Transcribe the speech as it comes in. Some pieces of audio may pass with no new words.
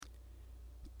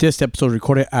This episode is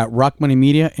recorded at Rock Money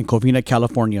Media in Covina,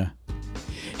 California.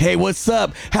 Hey, what's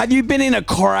up? Have you been in a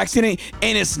car accident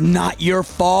and it's not your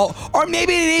fault? Or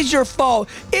maybe it is your fault.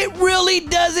 It really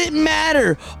doesn't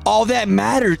matter. All that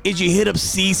matters is you hit up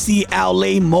CC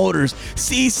Outlet Motors.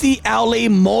 CC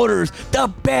Outlet Motors,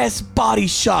 the best body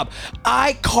shop.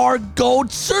 iCar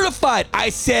Gold certified. I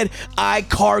said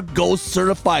iCar Gold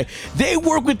certified. They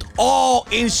work with all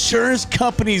insurance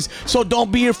companies, so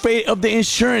don't be afraid of the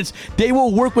insurance. They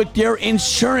will work with their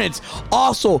insurance.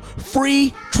 Also,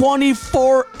 free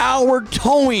 24-hour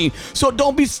towing. So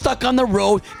don't be stuck on the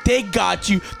road. They got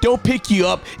you. They'll pick you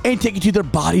up and take you to their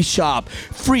body shop.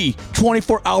 Free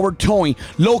 24-hour towing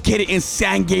located in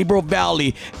San Gabriel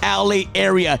Valley, LA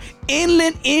area,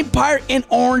 Inland Empire in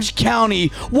Orange County,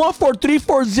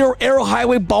 14340 Arrow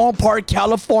Highway, Baldwin Park,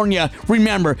 California.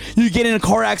 Remember, you get in a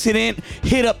car accident,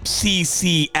 hit up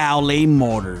CC Outlet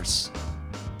Motors.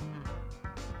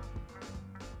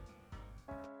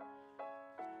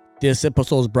 This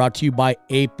episode is brought to you by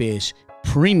Apish,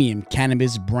 premium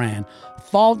cannabis brand.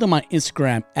 Follow them on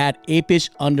Instagram at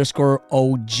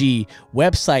apish_OG.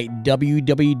 Website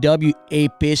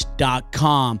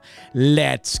www.apish.com.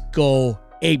 Let's go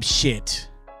ape shit.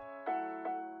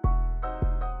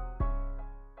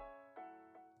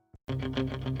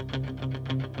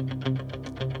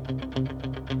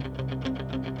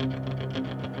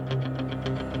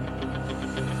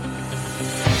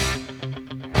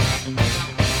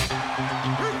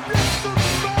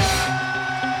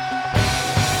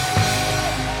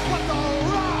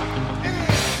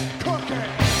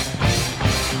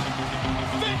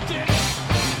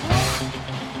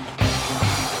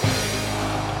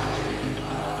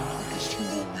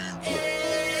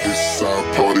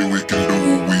 Party, we can do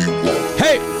what we want.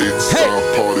 Hey, it's hey, our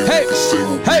party, hey, we can say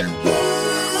what hey. we want.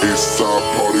 It's our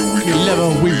party, we can love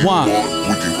what we want.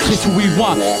 We can Kiss who we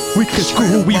want. We can screw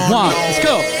who we want. Let's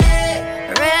go.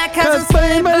 Cause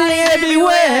everybody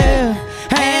everywhere.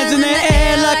 Hands in the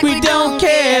air like we don't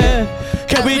care.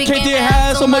 Cause we came to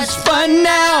have so much fun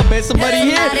now. Bet somebody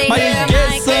here might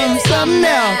get some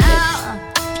now.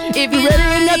 If you're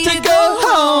ready enough to go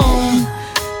home,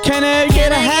 can I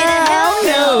get a hell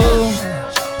no?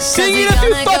 Sing it if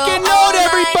you fucking know it,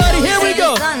 everybody. Here we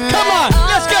go. Come on,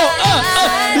 let's go.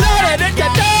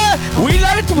 We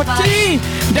love it to a T.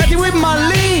 Daddy with my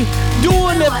lead.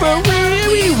 Doing it for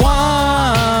we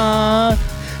want.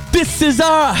 This is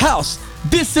our house.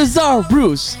 This is our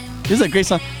roost. This is a great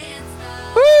song.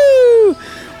 Woo!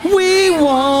 We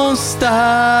won't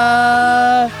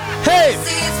stop. Hey!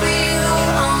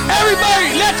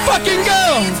 Everybody, let's fucking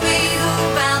go!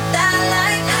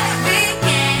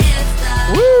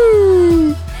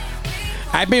 Woo!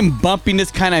 I've been bumping this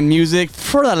kind of music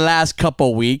for the last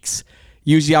couple weeks.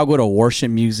 Usually I'll go to worship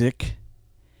music.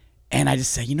 And I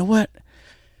just say, you know what?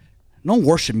 No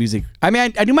worship music. I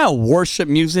mean, I do my worship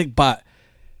music, but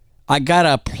I got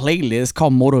a playlist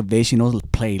called Motivational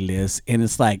Playlist. And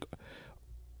it's like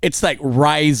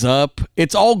Rise Up.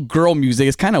 It's all girl music.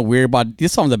 It's kind of weird, but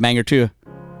this song's a banger too.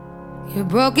 You're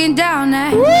broken down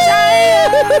and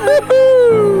tired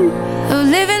of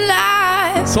living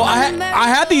life. So I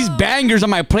have these bangers on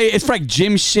my play. It's for like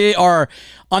gym shit or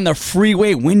on the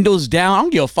freeway, windows down. I don't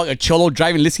give a fuck. A cholo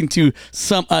driving, listening to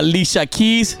some Alicia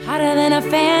Keys. Hotter than a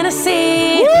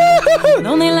fantasy. Woo!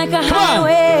 Lonely like a Come on.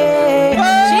 highway.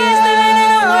 She's living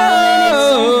in a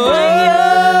world and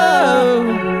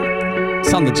it's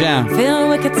It's on the jam. filled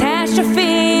with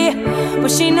catastrophe,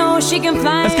 but she knows she can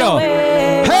fly Let's go.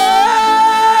 away. Hey!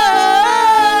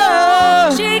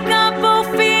 She got both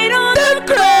feet on The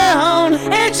ground,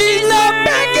 and she's not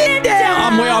backing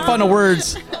down. I'm way off on the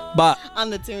words, but On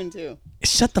the tune too.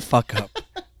 shut the fuck up.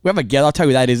 We have a guest. I'll tell you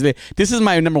who that is. This is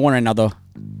my number one right now, though.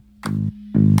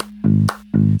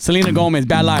 Selena Gomez,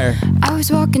 Bad Liar. I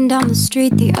was walking down the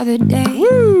street the other day,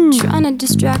 trying to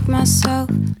distract myself,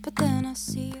 but then I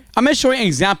see you. I'm gonna show you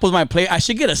examples of my play. I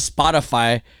should get a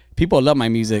Spotify. People love my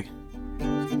music. I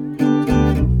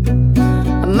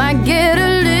might get a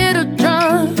little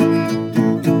drunk.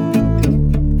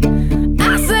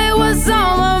 I say what's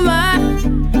on my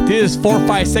mind. This is 4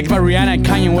 5 6 by Rihanna and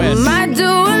Kanye West. Might do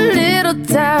a little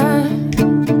time.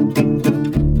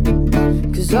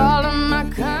 Cause all of my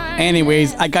kind.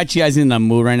 Anyways, I got you guys in the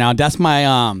mood right now. That's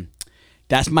my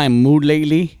mood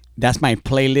lately. That's my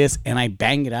playlist, and I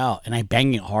bang it out, and I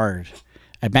bang it hard.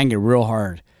 I bang it real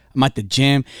hard. I'm at the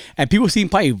gym, and people seem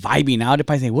probably vibing out. They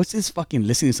probably say, "What's this fucking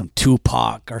listening to some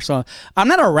Tupac or something?" I'm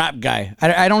not a rap guy.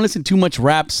 I don't listen too much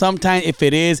rap. Sometimes, if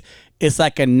it is, it's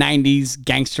like a 90s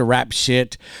gangster rap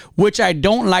shit, which I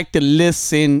don't like to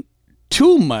listen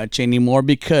too much anymore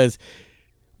because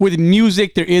with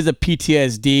music, there is a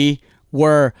PTSD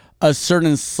where a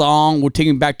certain song will take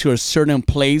me back to a certain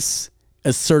place,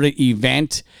 a certain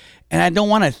event. And I don't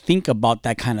want to think about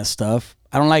that kind of stuff.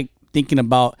 I don't like thinking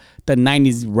about the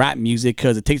 90s rap music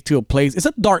because it takes to a place. It's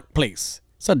a dark place.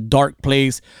 It's a dark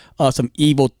place. Some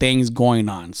evil things going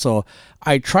on. So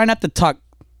I try not to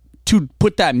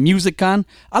put that music on.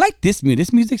 I like this music.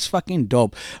 This music's fucking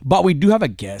dope. But we do have a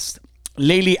guest.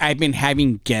 Lately, I've been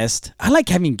having guests. I like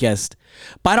having guests.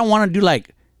 But I don't want to do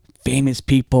like famous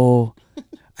people.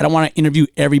 I don't want to interview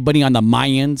everybody on the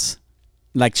Mayans,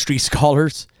 like street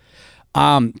scholars.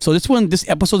 So this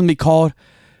episode is going to be called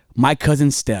My Cousin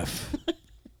Steph.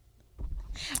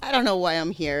 I don't know why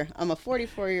I'm here. I'm a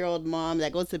 44-year-old mom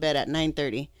that goes to bed at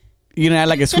 9:30. You know,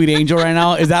 like a sweet angel right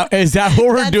now. Is that what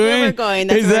we're That's doing? where we're going.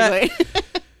 That's where we're going.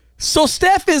 So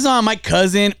Steph is my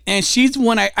cousin, and she's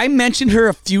one I mentioned her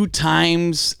a few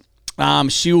times.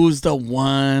 She was the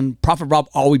one. Prophet Rob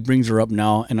always brings her up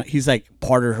now, and he's like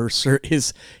part of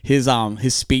his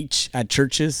speech at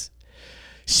churches.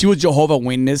 She was Jehovah's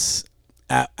Witness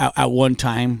at one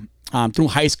time through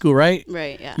high school, right?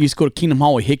 Right. Yeah. You used to go to Kingdom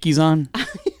Hall with hickeys on.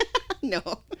 No.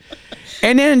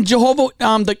 And then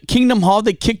the Kingdom Hall,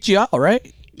 they kicked you out,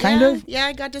 right? Kind of. Yeah,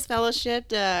 I got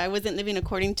disfellowshipped. I wasn't living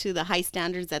according to the high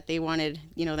standards that they wanted,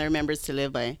 their members to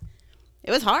live by. It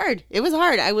was hard.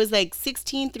 I was like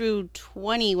 16 through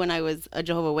 20 when I was a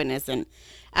Jehovah's Witness, and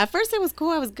at first it was cool.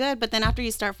 I was good, but then after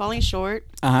you start falling short,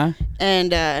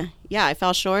 and I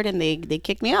fell short, and they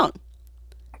kicked me out.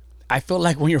 I feel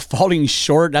like when you're falling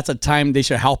short, that's a time they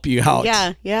should help you out.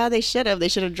 Yeah, they should have. They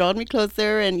should have drawn me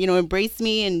closer and embraced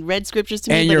me and read scriptures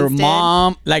to me. And but your instead,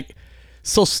 mom,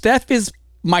 so Steph is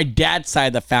my dad's side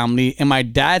of the family, and my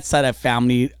dad's side of the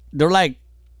family, they're like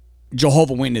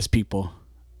Jehovah's Witness people.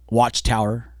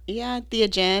 Watchtower. Yeah, Thea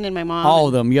Jen and my mom. All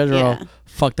of them. You guys are all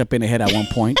fucked up in the head at one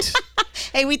point.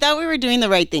 Hey, we thought we were doing the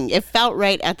right thing. It felt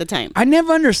right at the time. I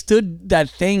never understood that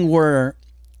thing where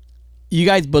you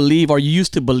guys believe, or you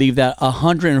used to believe, that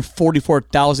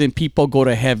 144,000 people go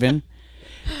to heaven.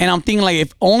 And I'm thinking, like,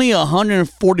 if only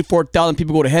 144,000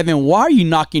 people go to heaven, why are you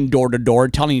knocking door to door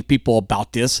telling people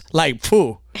about this? Like,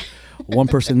 phew. One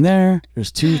person there.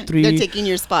 There's 2, 3. They're taking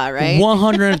your spot, right?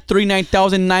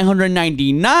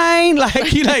 139,999.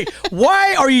 Like,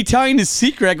 why are you telling the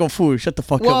secret? I go, fool, shut the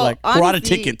fuck up. Like, honestly, we're out of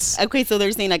tickets. Okay, so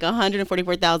they're saying like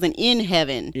 144,000 in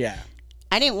heaven. Yeah.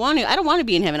 I don't want to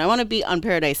be in heaven. I want to be on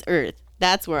paradise earth.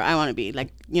 That's where I want to be.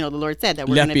 Like, the Lord said that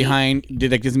we're left gonna behind.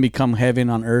 Did it doesn't become heaven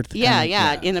on earth?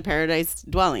 Yeah, in the paradise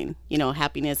dwelling.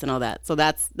 Happiness and all that. So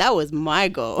that was my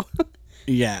goal.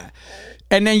 Yeah.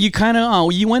 And then you kind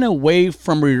of you went away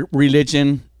from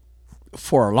religion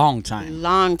for a long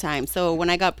time. So when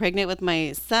I got pregnant with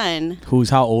my son, who's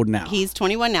how old now? He's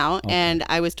 21 now, okay. And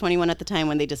I was 21 at the time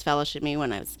when they disfellowshipped me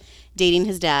when I was dating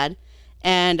his dad.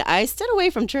 And I stood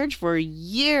away from church for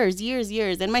years.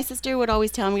 And my sister would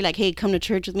always tell me, like, hey, come to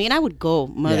church with me. And I would go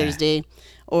Mother's Day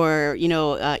or,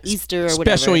 Easter or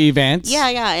whatever. Special events.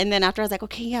 Yeah. And then after I was like,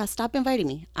 okay, yeah, stop inviting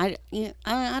me. I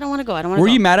don't want to go. I don't want to go. Were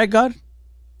you mad at God?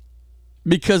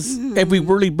 Because if we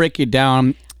really break it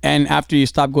down, and after you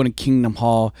stopped going to Kingdom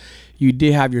Hall, you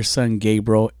did have your son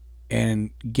Gabriel,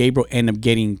 and Gabriel ended up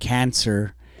getting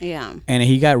cancer. Yeah. And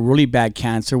he got really bad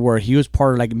cancer where he was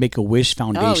part of like Make-A-Wish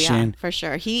Foundation. Oh, yeah, for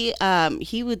sure. He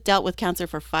dealt with cancer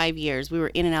for 5 years. We were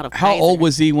in and out of How Kaiser. old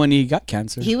was he when he got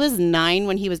cancer? He was 9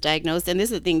 when he was diagnosed. And this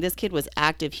is the thing, this kid was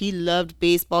active. He loved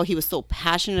baseball. He was so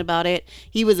passionate about it.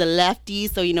 He was a lefty.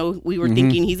 So, we were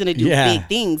thinking he's going to do big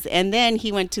things. And then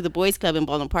he went to the boys club in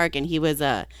Baldwin Park, and he was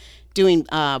doing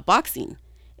boxing.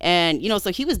 And,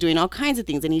 so he was doing all kinds of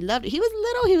things, and he loved it. He was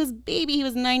little. He was baby. He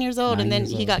was 9 years old. And then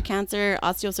he got cancer,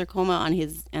 osteosarcoma on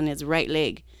his right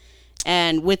leg.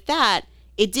 And with that,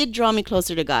 it did draw me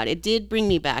closer to God. It did bring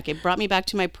me back. It brought me back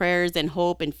to my prayers and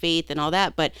hope and faith and all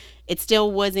that. But it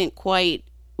still wasn't quite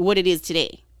what it is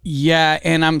today. Yeah.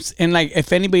 And like,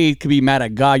 if anybody could be mad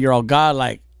at God, you're all God.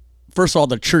 Like, first of all,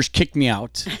 the church kicked me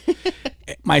out.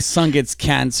 My son gets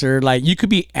cancer. Like, you could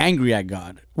be angry at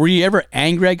God. Were you ever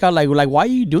angry at God? Like, why are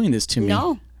you doing this to me?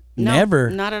 No, never.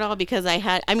 Not at all. Because I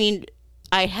had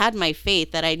my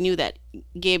faith that I knew that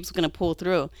Gabe's going to pull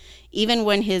through. Even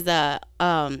when his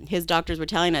doctors were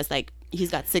telling us, like,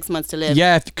 he's got 6 months to live.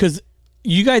 Yeah, because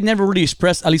you guys never really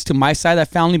expressed, at least to my side of that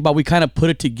family, but we kind of put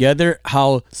it together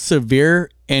how severe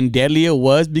and deadly it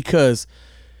was, because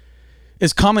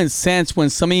it's common sense when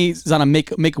somebody's on a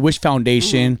Make-A-Wish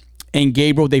Foundation. And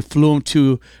Gabriel, they flew him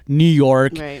to New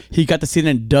York. Right. He got to sit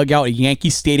in a dugout at Yankee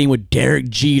Stadium with Derek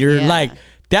Jeter. Yeah. Like,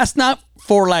 that's not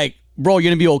for like, bro,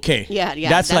 you're gonna be okay. Yeah.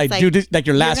 That's like, dude, this, like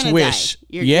your last wish.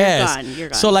 You're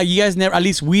gone. So like, you guys never, at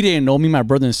least we didn't know, me, my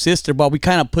brother and sister, but we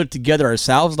kind of put it together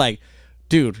ourselves. Like,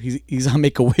 dude, he's on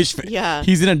Make-A-Wish. Yeah.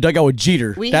 He's in a dugout with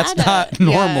Jeter. That's not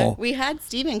normal. We had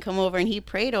Steven come over and he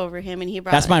prayed over him and he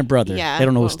brought. That's my brother. Yeah. They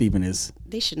don't know who Steven is.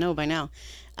 They should know by now.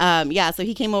 So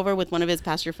he came over with one of his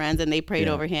pastor friends and they prayed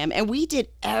over him. And we did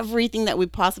everything that we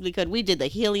possibly could. We did the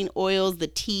healing oils, the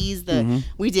teas,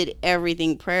 we did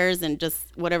everything, prayers and just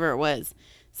whatever it was.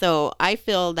 So I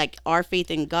feel like our faith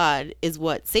in God is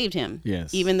what saved him.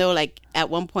 Yes. Even though like at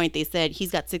one point they said he's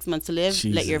got 6 months to live.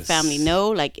 Jesus. Let your family know.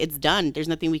 Like it's done. There's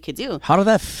nothing we could do. How did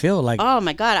that feel? Like, oh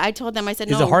my God. I told them, I said,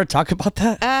 no. Is it hard to talk about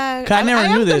that? I never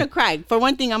knew that. I'm going to cry. For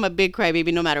one thing, I'm a big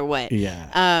crybaby no matter what.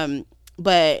 Yeah.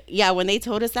 But yeah, when they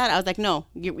told us that, I was like, no,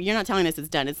 you're not telling us it's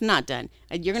done. It's not done.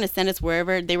 You're going to send us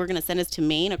wherever. They were going to send us to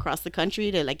Maine, across the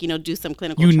country to like, do some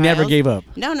clinical trials. You never gave up.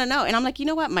 No. And I'm like, you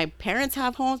know what? My parents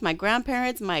have homes, my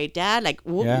grandparents, my dad, like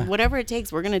whatever it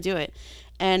takes, we're going to do it.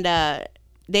 And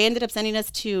they ended up sending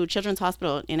us to Children's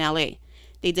Hospital in LA.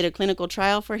 They did a clinical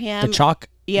trial for him. The Chalk?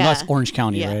 Yeah. No, that's Orange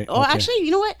County, right? Oh, actually,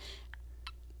 you know what?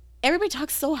 Everybody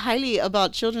talks so highly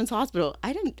about Children's Hospital.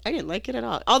 I didn't like it at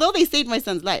all. Although they saved my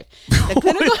son's life. The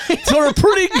clinical So they're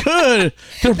pretty good.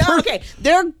 Okay,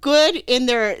 they're good in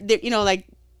their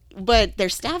but their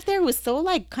staff there was so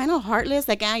like kind of heartless.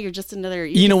 Like, you're just another.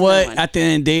 You know what? At the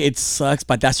end of the day, it sucks,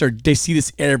 but they see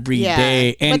this every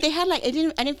day. And but they had like I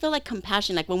didn't feel like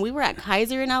compassion. Like when we were at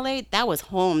Kaiser in LA, that was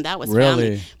home. That was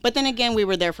really family. But then again, we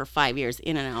were there for 5 years,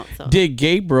 in and out. So did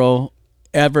Gabriel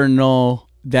ever know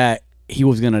that he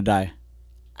was gonna die?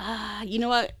 You know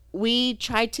what? We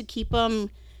tried to keep him,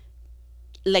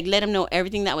 like, let him know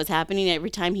everything that was happening. Every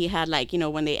time he had, like,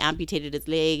 when they amputated his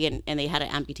leg and they had to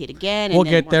amputate again. We'll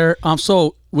get there.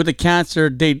 So with the cancer,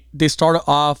 they started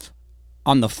off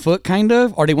on the foot, kind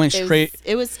of, or they went straight.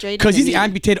 It was straight. Because he's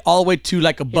amputated all the way to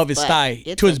like above his thigh,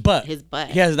 to his butt. His butt.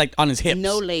 He has like on his hips.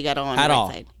 No leg at all. On the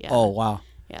right side. Yeah. Oh wow.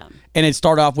 Yeah. And it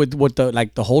started off with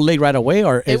the whole leg right away,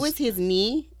 or it was his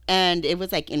knee. And it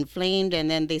was like inflamed,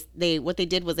 and then they what they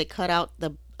did was they cut out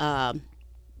the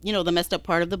the messed up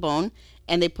part of the bone,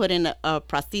 and they put in a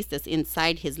prosthesis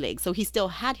inside his leg. So he still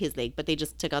had his leg, but they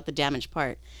just took out the damaged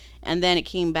part, and then it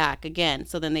came back again.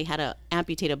 So then they had to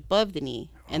amputate above the knee,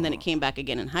 and then it came back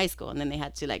again in high school, and then they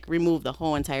had to like remove the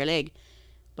whole entire leg.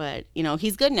 But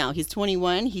he's good now. He's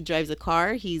 21. He drives a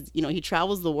car. He's he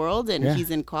travels the world, and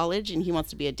he's in college, and he wants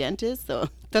to be a dentist. So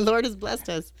the Lord has blessed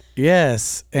us.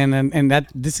 Yes, and that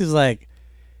this is like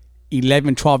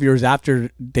 11, 12 years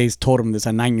after they told him this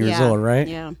at 9 years old, right?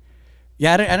 Yeah.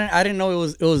 Yeah, I didn't know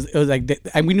it was like that.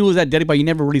 And we knew it was that daddy, but you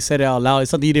never really said it out loud.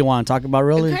 It's something you didn't want to talk about,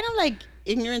 really. It's kind of like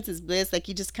ignorance is bliss. Like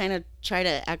you just kind of try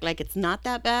to act like it's not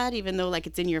that bad, even though like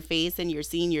it's in your face and you're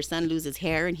seeing your son lose his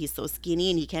hair and he's so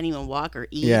skinny and he can't even walk or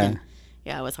eat. Yeah.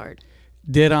 Yeah, it was hard.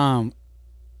 Did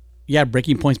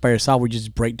breaking points by yourself where you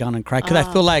just break down and cry? Because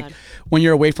I feel like when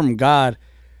you're away from God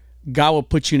will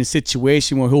put you in a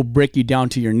situation where he'll break you down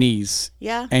to your knees.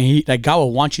 Yeah. And God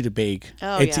will want you to beg.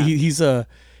 Oh, yeah.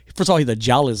 First of all, he's a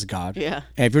jealous God. Yeah.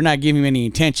 And if you're not giving him any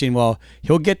attention, well,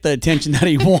 he'll get the attention that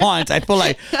he wants. I feel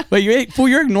like, but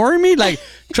you're ignoring me? Like,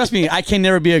 trust me, I can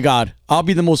never be a God. I'll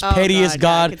be the most pettiest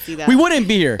God. Yeah, I could see that. We wouldn't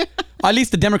be here. At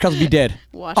least the Democrats would be dead.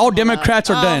 All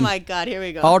Democrats are done. Oh my God, here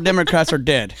we go. All Democrats are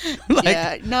dead.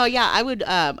 I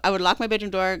would lock my bedroom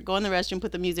door, go in the restroom,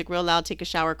 put the music real loud, take a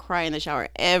shower, cry in the shower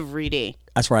every day.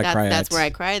 That's where I cry. That's where I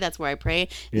cry. That's where I pray.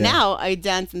 Yeah. Now I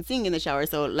dance and sing in the shower,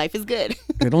 so life is good.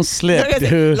 Don't slip,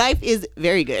 dude. Life is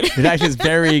very good. Life is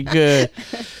very good.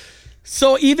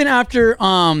 So even after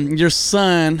your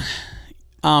son,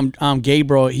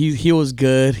 Gabriel, he was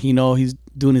good. He's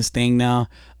doing his thing now.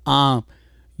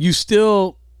 You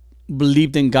still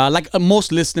believed in God. Like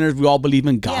most listeners, we all believe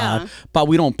in God, but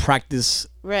we don't practice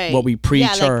what we preach.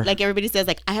 Yeah, like everybody says,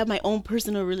 like, I have my own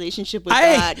personal relationship with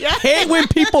God. I hate when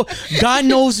people, God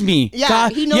knows me. Yeah,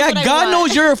 God, he knows what I God want.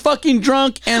 knows you're a fucking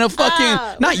drunk and a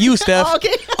fucking, not you, Steph. Oh,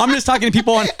 okay. I'm just talking to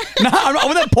people I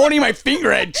wasn't pointing my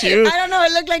finger at you. I don't know.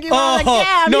 It looked like you were like,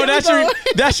 yeah. No,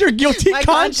 that's your guilty my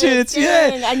conscience.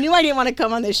 Yeah. I knew I didn't want to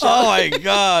come on this show. Oh my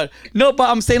God. No,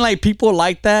 but I'm saying like people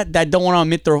like that don't want to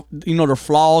admit their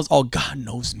flaws. Oh, God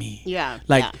knows me. Yeah.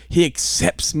 Like he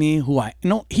accepts me who I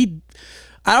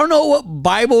I don't know what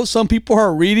Bible some people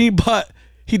are reading, but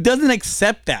he doesn't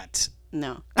accept that.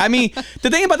 No. I mean,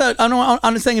 the thing about that, I don't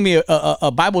understand me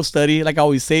a Bible study, like I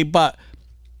always say, but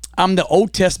the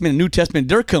Old Testament and New Testament,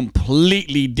 they're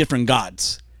completely different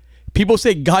gods. People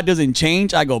say God doesn't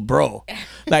change. I go, bro,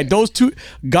 like those two,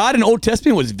 God in Old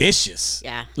Testament was vicious.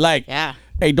 Yeah. Like,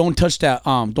 hey, don't touch that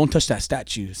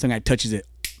statue. Some guy touches it,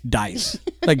 dies.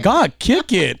 Like, God,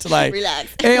 kick it. Like,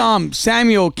 relax. Hey,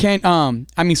 Samuel,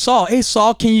 Saul, hey,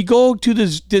 Saul, can you go to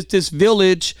this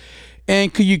village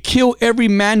And could you kill every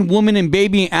man, woman, and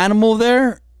baby and animal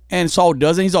there? And Saul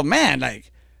doesn't. He's like, man,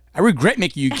 like, I regret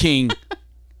making you king,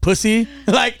 pussy.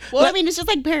 Like, well, I mean, it's just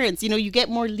like parents. You know, you get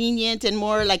more lenient and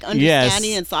more like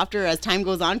understanding and softer as time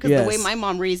goes on. Because the way my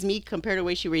mom raised me compared to the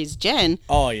way she raised Jen.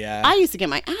 Oh yeah. I used to get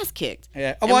my ass kicked.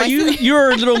 Yeah. Well,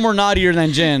 you're a little more naughtier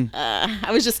than Jen.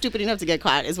 I was just stupid enough to get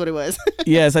caught. Is what it was.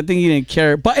 Yes, I think you didn't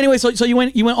care. But anyway, so you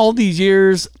went all these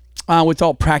years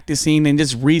without practicing, and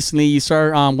just recently you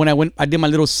started. When I did my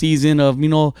little season of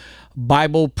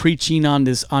Bible preaching on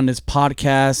this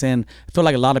podcast, and I feel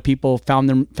like a lot of people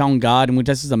found God, and which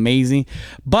this is amazing.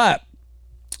 But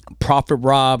Prophet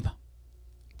Rob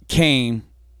came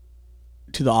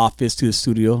to the office, to the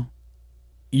studio.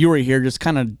 You were here just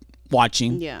kind of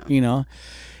watching,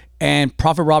 and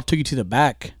Prophet Rob took you to the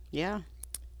back. Yeah.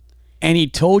 And he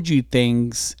told you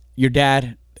things. Your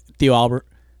dad, Theo Albert,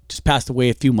 just passed away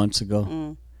a few months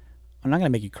ago. I'm not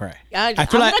gonna make you cry. I'm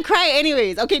gonna cry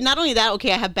anyways. Okay, not only that.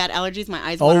 Okay, I have bad allergies. My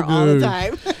eyes water all the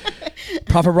time.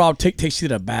 Prophet Rob takes you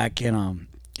to the back, and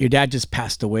your dad just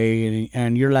passed away,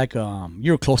 and you're like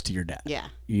you're close to your dad. Yeah.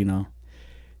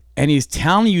 And he's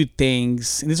telling you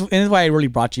things, and this is why I really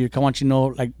brought you here. I want you to know,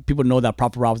 like, people know that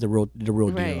Prophet Rob is the real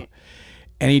deal.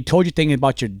 And he told you things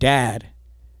about your dad,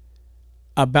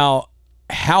 about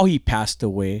how he passed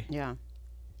away. Yeah.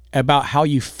 About how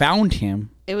you found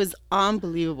him. It was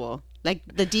unbelievable. Like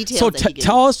the details. So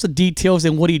tell us the details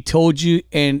and what he told you,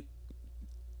 and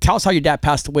tell us how your dad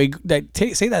passed away.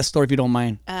 Say that story if you don't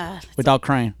mind, without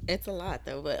crying. It's a lot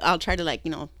though, but I'll try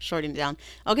to shorten it down.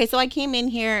 Okay, so I came in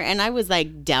here and I was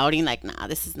like doubting, like, nah,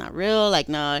 this is not real, like,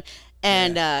 no.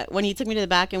 And when he took me to the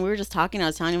back and we were just talking, I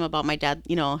was telling him about my dad,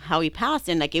 how he passed,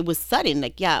 and like it was sudden.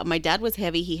 Like, yeah, my dad was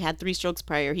heavy. He had 3 strokes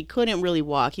prior. He couldn't really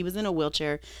walk. He was in a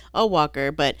wheelchair, a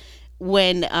walker. But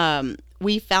when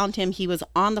we found him, he was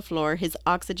on the floor. His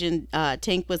oxygen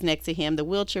tank was next to him. The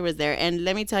wheelchair was there. And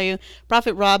let me tell you,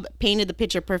 Prophet Rob painted the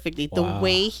picture perfectly. Wow. The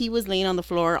way he was laying on the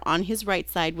floor on his right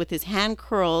side with his hand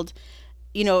curled,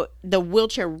 the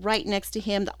wheelchair right next to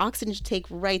him, the oxygen tank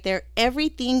right there,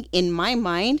 everything in my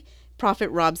mind, Prophet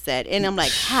Rob said. And I'm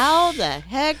like, how the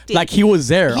heck did he was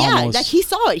there? Yeah, almost. like he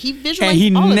saw it. He visualized it.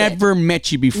 And all he of never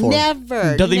met you before.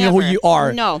 Never. Doesn't even know who you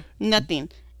are. No, nothing.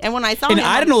 And when I saw him,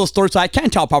 I didn't know the story, so I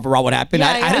can't tell Prophet Rob what happened.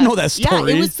 I didn't know that story.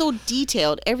 Yeah, it was so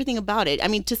detailed, everything about it. I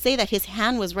mean, to say that his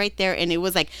hand was right there and it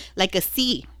was like a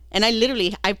C. And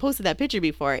I posted that picture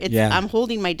before. I'm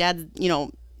holding my dad's,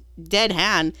 dead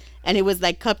hand, and it was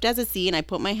like cupped as a C, and I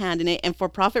put my hand in it. And for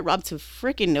Prophet Rob to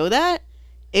freaking know that,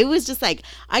 it was just like,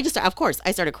 of course,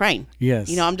 I started crying.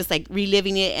 Yes. I'm just like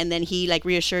reliving it. And then he like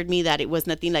reassured me that it was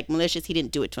nothing like malicious. He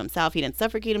didn't do it to himself. He didn't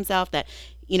suffocate himself, that,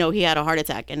 he had a heart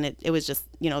attack. And it was just,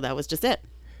 that was just it.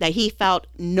 That he felt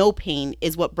no pain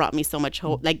is what brought me so much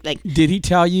hope. Like. Did he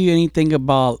tell you anything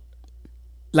about,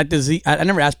 like, I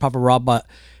never asked Prophet Rob, but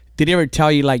did he ever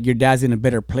tell you, like, your dad's in a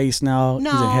better place now?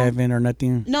 No. He's in heaven or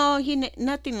nothing? No,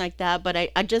 nothing like that. But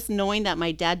I just knowing that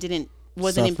my dad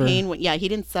wasn't suffer. In pain he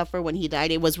didn't suffer when he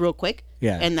died. It was real quick.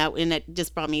 Yeah. And that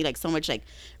just brought me like so much like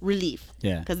relief.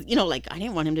 Yeah. Because like I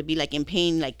didn't want him to be like in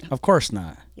pain, like. Of course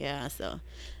not. Yeah. So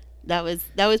that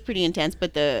was pretty intense.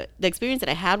 But the experience that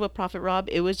I had with Prophet Rob,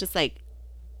 it was just like,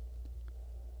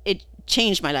 it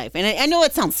changed my life. And I know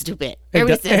it sounds stupid.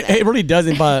 It really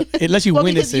doesn't, but unless you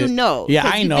witness it. Yeah,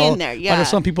 I know. Been there. Yeah. But there's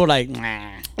some people like,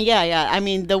 nah. Yeah. I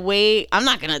mean, the way, I'm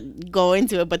not going to go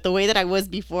into it, but the way that I was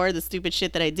before, the stupid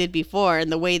shit that I did before,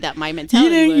 and the way that my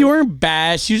mentality was. You weren't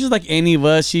bad. She was just like any of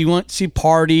us. She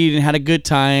partied and had a good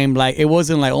time. Like, it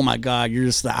wasn't like, oh my God, you're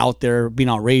just out there being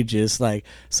outrageous. Like,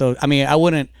 so, I mean, I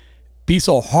wouldn't be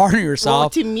so hard on yourself. Well,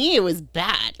 to me, it was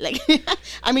bad. Like,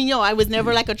 I mean, I was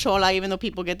never like a chola, even though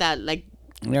people get that, like.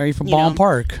 Yeah, you're from Baldwin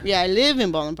Park. Yeah, I live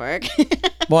in Baldwin Park.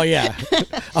 Well, yeah,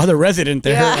 I was a resident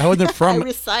there. Yeah. I wasn't from. I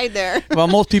reside there. Well,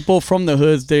 most people from the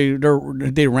hoods, they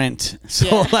rent.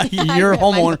 So like you're a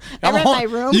homeowner. I rent my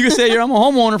room. You can say I'm a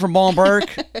homeowner from Baldwin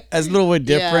Park. That's a little bit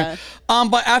different. Yeah.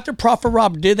 But after Prophet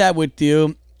Rob did that with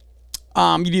you,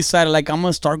 you decided like I'm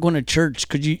gonna start going to church.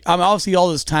 Could you? Obviously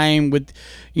all this time with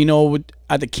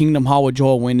at the Kingdom Hall with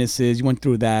Jehovah's Witnesses, you went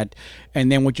through that, and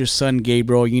then with your son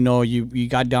Gabriel, you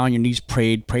got down on your knees,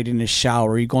 prayed in the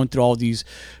shower. You're going through all these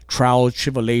trials,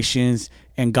 tribulations,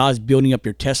 and God's building up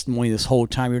your testimony this whole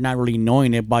time. You're not really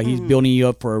knowing it, but He's building you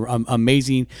up for an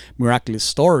amazing, miraculous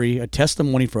story, a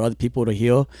testimony for other people to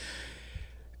heal.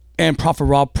 And Prophet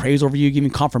Rob prays over you, giving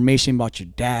confirmation about your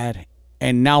dad.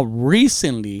 And now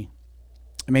recently,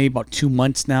 maybe about 2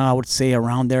 months now, I would say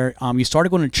around there, you started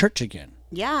going to church again.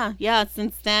 Yeah.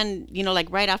 Since then,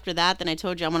 like right after that, then I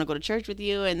told you I'm going to go to church with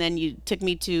you. And then you took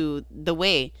me to The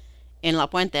Way in La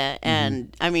Puente.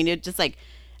 And I mean, it just like,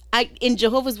 in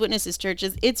Jehovah's Witnesses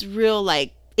churches, it's real,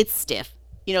 like, it's stiff.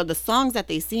 You know, the songs that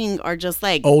they sing are just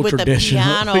like old with traditional.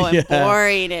 the piano and Yeah.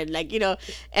 boring and like, you know,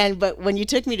 but when you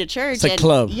took me to church, It's a and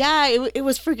club. yeah, it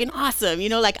was freaking awesome. You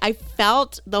know, like I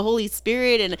felt the Holy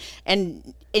Spirit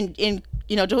and in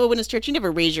you know, Jehovah's Witness church, you never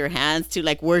raise your hands to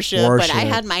like worship, but I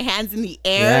had my hands in the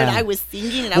air and I was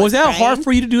singing and I was that praying. hard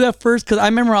for you to do that first? Because I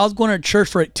remember I was going to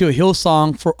church to a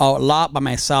Hillsong for a lot by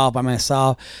myself,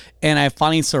 and I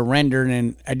finally surrendered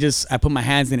and I put my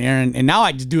hands in the air and now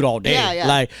I just do it all day. Yeah.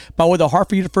 Like, but was it hard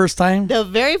for you the first time? The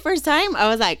very first time, I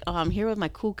was like, "Oh, I'm here with my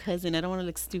cool cousin. I don't want to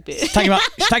look stupid." She's talking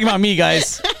about me,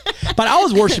 guys. But I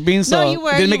was worshiping, so No, you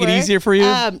were. did it make it easier for you?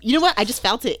 You know what? I just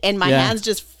felt it, and my hands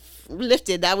just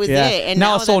lifted. That was it. And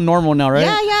now it's so normal now, right?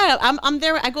 Yeah. I'm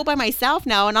there. I go by myself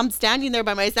now, and I'm standing there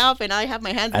by myself, and I have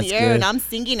my hands in the air, good. and I'm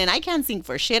singing, and I can't sing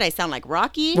for shit. I sound like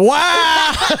Rocky.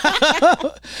 Wow.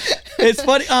 It's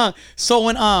funny. So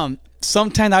when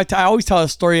sometimes I always tell a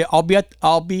story. I'll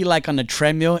be like on the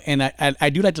treadmill, and I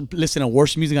do like to listen to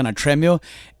worship music on a treadmill,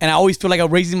 and I always feel like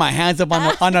I'm raising my hands up on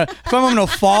the if I'm gonna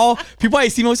fall. People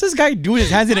always see me, what's this guy doing?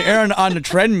 His hands in the air on the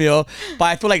treadmill. But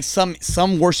I feel like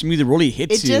some worship music really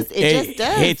hits you. It just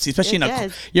does. Hits you, especially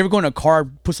It you ever go in a car,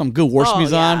 put some good worship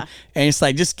music on, and it's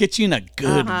like just gets you in a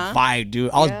good vibe,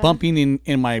 dude. I was bumping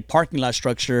in my parking lot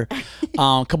structure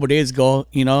a couple of days ago.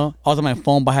 You know, I was on my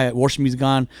phone, but I had worship music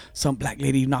on. Some black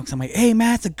lady knocks on my, hey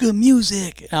man, it's a good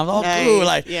music. And I was all cool.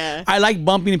 Like, I like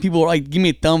bumping and people like give me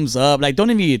a thumbs up. Like,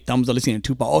 don't even give me a thumbs up listening to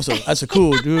Tupac. Also, that's a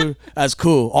cool, dude. That's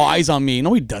cool. All eyes on me.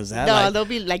 Nobody does that. No, like, they'll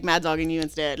be like mad dogging you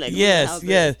instead. Like,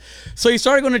 yes. So you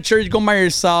started going to church, going by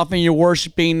yourself, and you're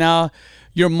worshiping now.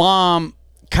 Your mom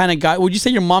kind of would you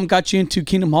say your mom got you into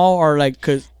Kingdom Hall or like,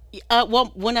 cause?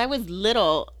 Well, when I was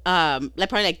little, like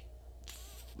probably like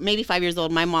maybe 5 years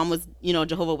old, my mom was, you know,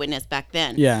 Jehovah's Witness back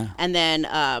then. Yeah. And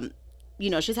then, you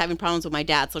know, she was having problems with my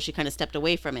dad, so she kind of stepped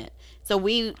away from it. So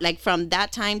we, like, from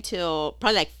that time till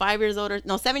probably like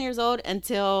 7 years old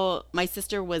until my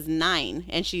sister was 9,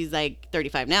 and she's like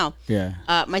 35 now. Yeah.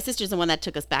 My sister's the one that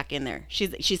took us back in there.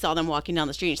 She saw them walking down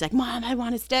the street, and she's like, "Mom, I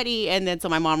want to study." And then so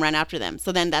my mom ran after them.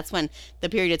 So then that's when the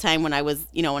period of time when I was,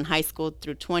 you know, in high school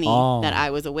through 20 that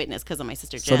I was a witness because of my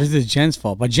sister Jen. So this is Jen's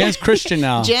fault, but Jen's Christian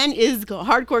now. Jen is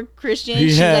hardcore Christian.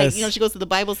 Yes. She, like, you know, she goes to the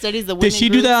Bible studies. Did she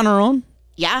do that on her own?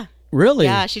 Yeah. Really?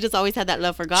 Yeah, she just always had that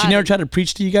love for God. She never tried to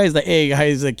preach to you guys like, hey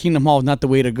guys, the Kingdom Hall is not the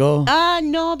way to go.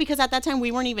 No, because at that time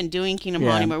we weren't even doing Kingdom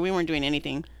Hall anymore. We weren't doing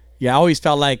anything. Yeah, I always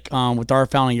felt like with our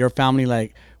family, your family,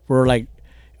 like we're like,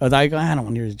 I was like, I don't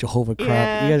want to hear Jehovah crap.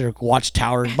 Yeah. You guys are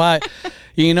watchtowers, but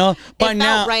you know, but it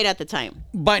now felt right at the time.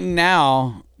 But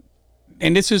now,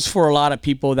 and this is for a lot of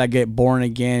people that get born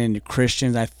again and the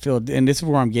Christians. I feel, and this is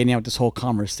where I'm getting at with this whole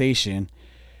conversation.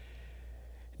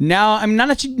 Now, I mean,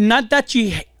 not that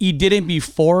you didn't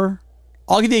before.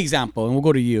 I'll give you an example, and we'll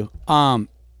go to you.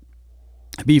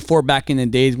 Before, back in the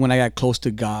days when I got close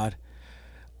to God,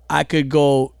 I could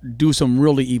go do some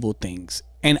really evil things,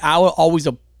 and I would always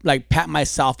like pat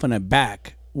myself on the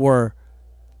back where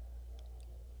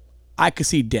I could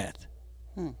see death,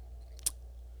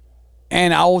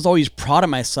 and I was always proud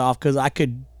of myself because I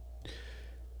could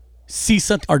see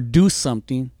something or do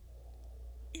something.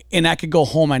 And I could go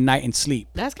home at night and sleep.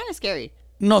 That's kind of scary.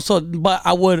 No, but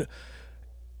I would,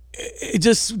 it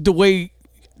just the way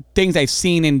things I've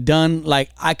seen and done,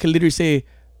 like I could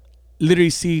literally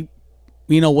see,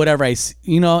 you know, whatever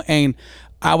and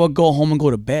I would go home and go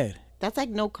to bed. That's like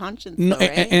no conscience, No, though,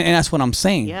 right? and that's what I'm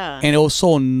saying. Yeah. And it was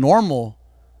so normal,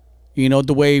 you know,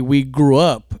 the way we grew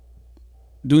up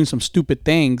doing some stupid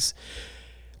things.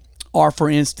 Or for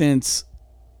instance,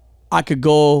 I could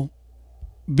go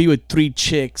be with 3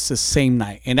 chicks the same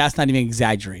night, and that's not even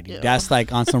exaggerating. That's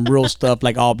like on some real stuff.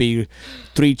 Like I'll be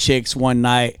 3 chicks one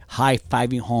night,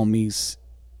 high-fiving homies,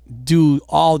 do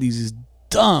all these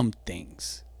dumb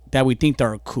things that we think that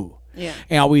are cool. Yeah.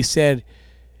 And I always said,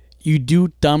 you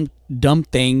do dumb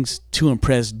things to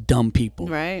impress dumb people.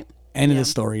 Right. End of the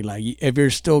story. Like if you're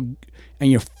still in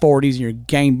your 40s and you're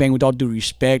gangbang, with all due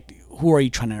respect, who are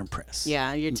you trying to impress?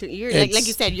 Yeah, you're like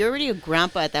you said, you're already a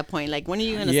grandpa at that point. Like, when are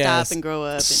you gonna stop and grow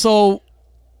up? So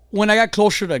when I got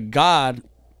closer to God,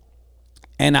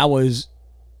 and I was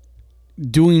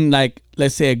doing, like,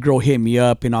 let's say a girl hit me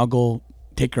up, and I'll go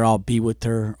take her out, be with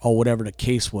her, or whatever the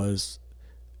case was,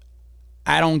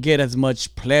 I don't get as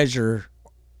much pleasure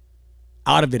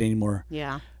out of it anymore.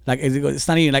 Yeah. Like it's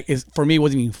not even like for me. It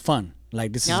wasn't even fun.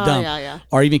 Like, this is dumb. Yeah.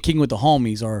 Or even kicking with the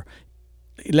homies, or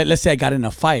let's say I got in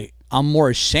a fight. I'm more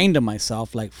ashamed of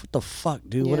myself. Like, what the fuck,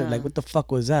 dude? Yeah. What the fuck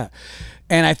was that?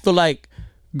 And I feel like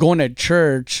going to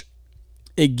church,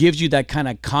 it gives you that kind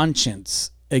of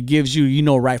conscience. It gives you, you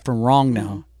know, right from wrong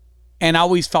now. And I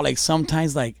always felt like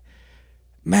sometimes like,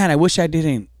 man, I wish I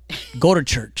didn't go to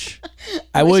church.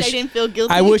 I wish I didn't feel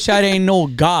guilty. I wish I didn't know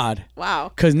God.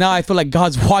 Wow. Because now I feel like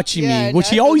God's watching me, which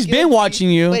now He I feel always been guilty, watching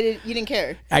you. But you didn't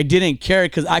care. I didn't care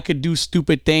because I could do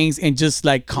stupid things and just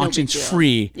like conscience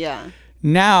free. Yeah.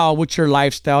 Now with your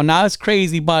lifestyle, now it's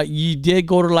crazy, but you did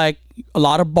go to like a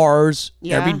lot of bars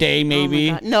every day, maybe.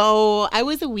 Oh my God. No, I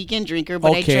was a weekend drinker,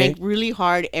 but I drank really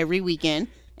hard every weekend,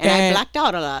 and I blacked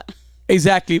out a lot.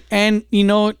 Exactly, and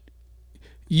you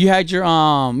had your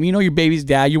your baby's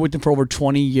dad. You're with him for over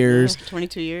 20 years.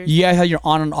 22 years. You guys had your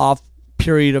on and off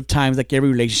period of times, like every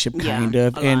relationship, kind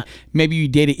of, and lot. maybe you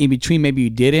dated in between, maybe you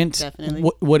didn't.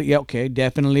 Definitely. What? Yeah, okay,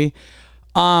 definitely.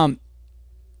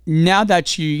 Now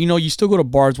that you still go to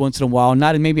bars once in a while,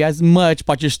 not maybe as much,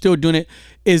 but you're still doing it.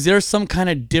 Is there some kind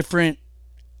of different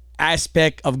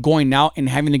aspect of going out and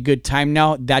having a good time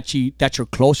now that you're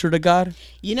closer to God?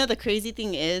 The crazy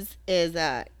thing is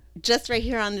just right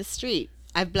here on the street,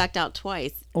 I've blacked out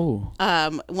twice. Oh.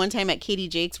 One time at Katie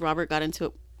Jake's, Robert got into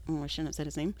it. Oh, I shouldn't have said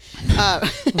his name.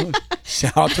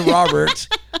 Shout out to Robert.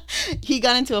 He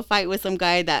got into a fight with some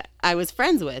guy that I was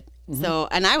friends with. Mm-hmm. So,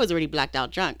 and I was already blacked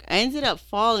out drunk. I ended up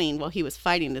falling while he was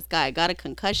fighting this guy. I got a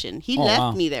concussion. He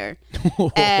left me there.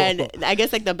 And I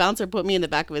guess like the bouncer put me in the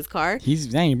back of his car.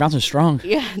 You're bouncing strong.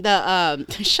 Yeah,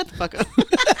 shut the fuck up.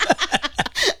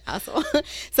 Asshole.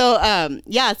 So,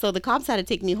 so the cops had to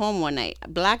take me home one night.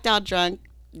 Blacked out drunk.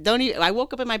 I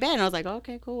woke up in my bed and I was like, oh,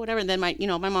 okay, cool, whatever. And then my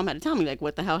mom had to tell me like,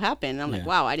 what the hell happened? And I'm like,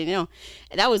 wow, I didn't know.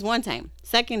 And that was one time.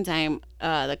 Second time,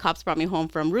 the cops brought me home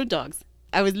from Rude Dogs.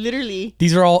 I was literally.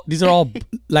 These are all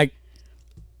like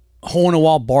hole in the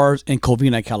wall bars in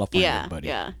Covina, California. Yeah, buddy.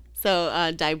 yeah.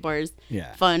 So dive bars.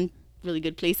 Yeah. Fun, really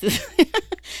good places.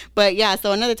 But yeah,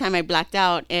 so another time I blacked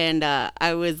out and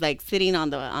I was like sitting on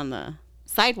the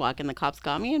sidewalk and the cops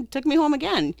got me and took me home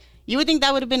again. You would think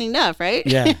that would have been enough, right?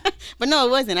 Yeah. But no, it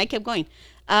wasn't. I kept going.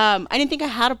 I didn't think I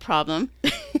had a problem.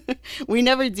 We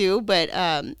never do, but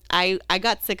I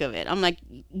got sick of it. I'm like,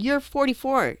 you're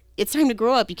 44. It's time to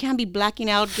grow up. You can't be blacking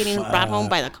out, getting brought home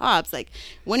by the cops. Like,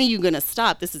 when are you going to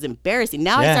stop? This is embarrassing.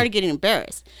 Now I started getting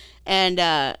embarrassed. And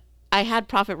I had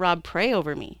Prophet Rob pray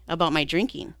over me about my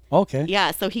drinking. Okay.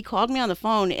 Yeah, so he called me on the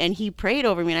phone and he prayed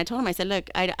over me. And I told him, I said, look,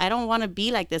 I don't want to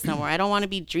be like this no more. I don't want to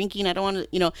be drinking. I don't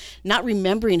want to, not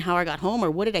remembering how I got home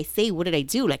or what did I say? What did I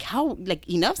do? Like,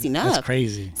 enough's enough. That's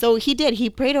crazy. So he did.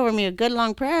 He prayed over me a good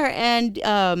long prayer.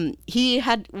 And he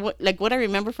had, what I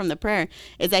remember from the prayer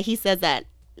is that he says that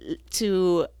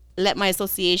to let my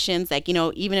associations,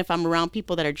 even if I'm around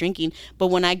people that are drinking, but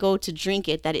when I go to drink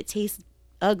it, that it tastes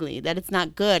ugly, that it's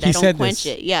not good. I don't quench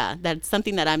it. Yeah, that's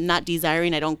something that I'm not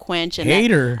desiring. I don't quench, and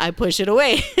hater. I push it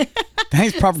away.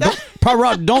 Thanks, Prophet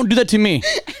Rob. Don't do that to me.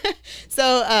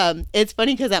 So it's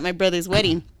funny because at my brother's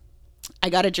wedding, I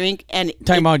got a drink and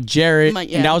talking about Jared,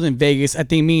 and that was in Vegas. I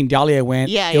think me and Dahlia went.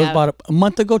 Yeah, it was about a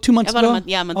month ago, 2 months ago.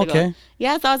 A month ago.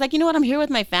 Yeah, so I was like, you know what? I'm here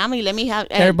with my family. Let me have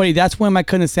everybody. That's when my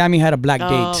cousin Sammy had a black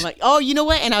date. You know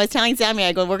what? And I was telling Sammy,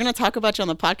 I go, we're gonna talk about you on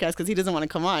the podcast because he doesn't want to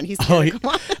come on. He's scared to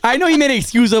come on. I know he made an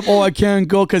excuse of, I can't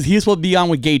go because he's supposed to be on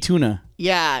with Gay Tuna.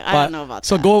 Yeah, I don't know about that.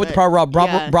 So go with the Prophet Rob.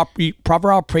 Prophet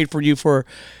Rob prayed for you for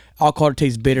alcohol to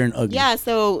taste bitter and ugly. Yeah,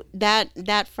 so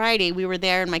that Friday we were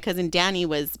there and my cousin Danny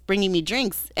was bringing me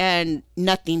drinks and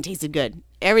nothing tasted good.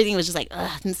 Everything was just like,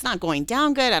 ugh, it's not going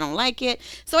down good. I don't like it.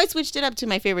 So I switched it up to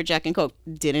my favorite Jack and Coke.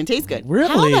 Didn't taste good. Really?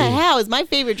 How the hell is my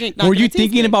favorite drink not Were you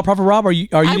thinking about Prophet Rob? I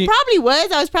probably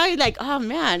was. I was probably like, oh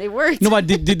man, it worked. No, but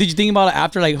did you think about it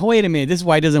after? Like, oh, wait a minute, this is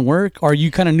why it doesn't work? Or you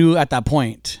kind of knew at that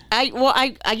point? I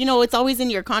it's always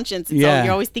in your conscience.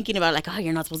 You're always thinking about like, oh,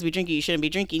 you're not supposed to be drinking. You shouldn't be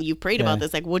drinking. You prayed about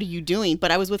this. Like, what are you doing? But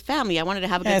I was with family. I wanted to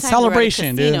have a good time.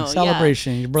 Celebration, dude.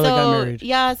 Celebration. Your brother got married.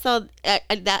 Yeah. So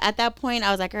at that point, I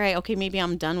was like, all right, okay, maybe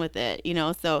I'm done with it.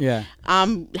 So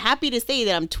I'm happy to say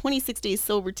that I'm 26 days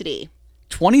sober today.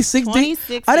 26 days?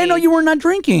 I didn't know you were not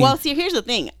drinking. Well, see, here's the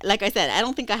thing. Like I said, I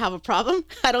don't think I have a problem.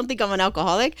 I don't think I'm an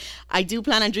alcoholic. I do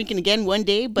plan on drinking again one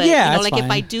day, but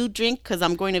if I do drink, because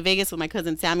I'm going to Vegas with my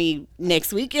cousin Sammy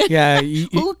next week. Yeah,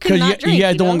 who cannot drink? You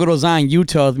guys don't want to go to Zion,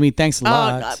 Utah with me. Thanks a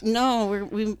lot. No,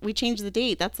 we changed the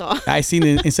date. That's all. I seen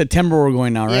in September we're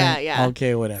going now, right? Yeah.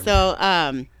 Okay, whatever. So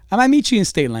I might meet you in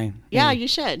State Line. Yeah, you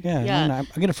should. Yeah.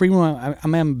 I get a free one.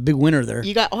 I'm a big winner there.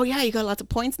 You got lots of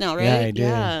points now, right? Yeah, I do.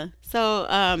 Yeah. So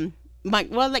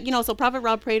so Prophet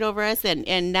Rob prayed over us,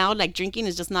 and now like drinking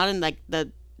is just not in like the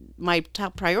my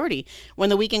top priority. When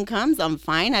the weekend comes, I'm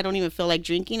fine. I don't even feel like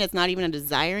drinking. It's not even a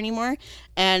desire anymore.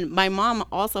 And my mom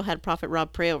also had Prophet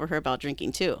Rob pray over her about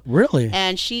drinking too. Really?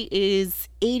 And she is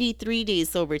 83 days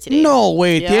sober today. No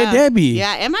way, Debbie.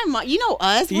 Yeah, and my mom, you know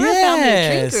us, we're a family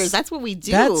of drinkers. That's what we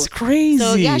do. That's crazy.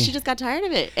 So yeah, she just got tired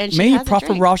of it, and she Maybe hasn't Prophet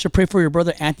drank. Rob should pray for your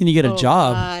brother Anthony to get a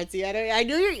job. God. See, I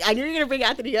knew you were gonna bring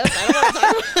Anthony up. I don't want to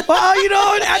talk about. Well, you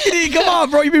know, Anthony, come on,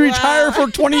 bro. You've been retired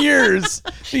for 20 years.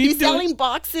 He's selling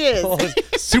boxes.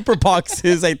 Super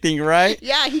boxes, I think, right?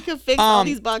 Yeah, he could fix all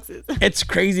these boxes. It's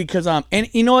crazy because and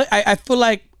you know what? I feel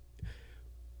like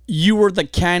you were the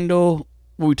candle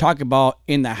we talk about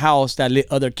in the house that lit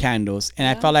other candles, and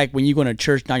I felt like when you go to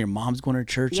church now, your mom's going to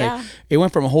church. Yeah. Like, it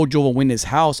went from a whole Jehovah's Witness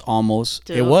house almost.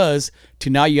 It was to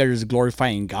now you guys are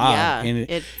glorifying God. Yeah, and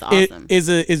it's awesome. Is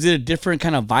it a different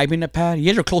kind of vibe in the pad?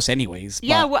 You guys are close anyways.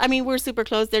 Yeah, well, I mean, we're super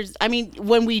close.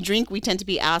 When we drink, we tend to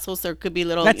be assholes. So there could be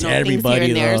little That's things here everybody,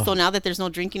 and there. though. So now that there's no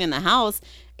drinking in the house,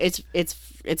 it's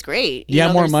great. You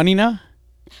have more money now?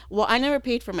 Well, I never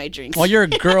paid for my drinks. Well, you're a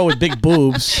girl with big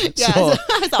boobs. Yeah, so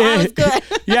I was good.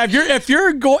 Yeah, if you're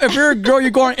a girl, you're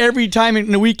going every time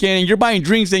in the weekend and you're buying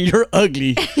drinks and you're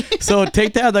ugly. So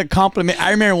take that as a compliment.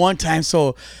 I remember one time,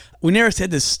 so we never said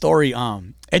this story.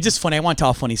 It's just funny. I want to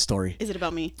tell a funny story. Is it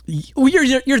about me? Well,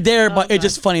 you're there, but God. it's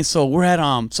just funny. So we're at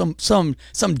some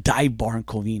dive bar in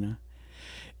Covina,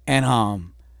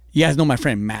 and you guys know my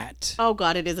friend Matt. Oh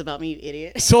God, it is about me, you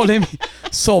idiot.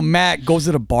 So Matt goes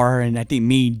to the bar, and I think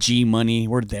me, G Money,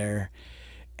 we're there,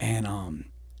 and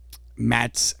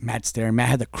Matt's there. Matt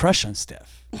had a crush on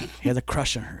Steph. He had a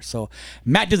crush on her. So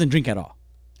Matt doesn't drink at all.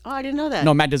 Oh, I didn't know that.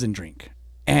 No, Matt doesn't drink,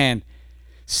 and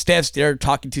Steph's there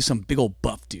talking to some big old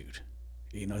buff dude.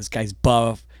 You know, this guy's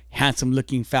buff, handsome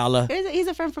looking fella. He's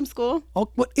a friend from school. Oh,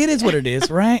 well, it is what it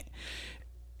is, right?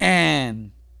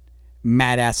 And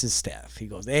Matt asks Steph. He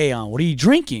goes, "Hey, what are you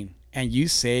drinking?" And you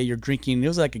say you're drinking. It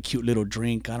was like a cute little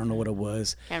drink. I don't know what it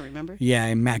was. Can't remember. Yeah,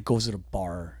 and Matt goes to the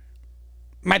bar.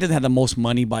 Matt doesn't have the most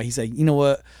money, but he said, "You know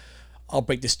what? I'll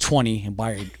break this 20 and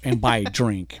buy a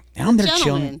drink." And I'm there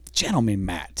chilling. Gentleman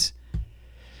Matt.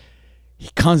 He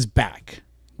comes back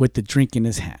with the drink in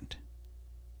his hand.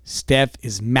 Steph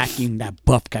is macking that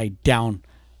buff guy down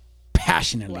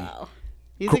passionately. Wow.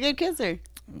 He's a good kisser.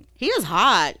 He was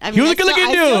hot. I mean, He was a good-looking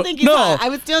dude. I still think he's hot. I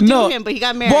would still do him, but he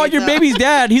got married. Bro, your so. baby's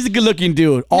dad, he's a good-looking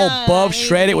dude. All buff,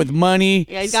 shredded with money.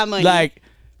 Yeah, he's got money. Like,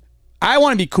 I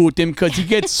want to be cool with him because he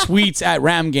gets sweets at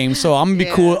Ram games, so I'm going to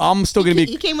be cool. I'm still going to be...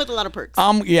 He came with a lot of perks.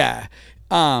 Yeah.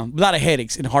 A lot of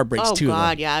headaches and heartbreaks, too. Oh,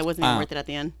 God, though. yeah. I wasn't even worth it at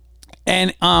the end.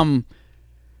 And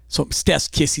so Steph's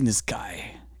kissing this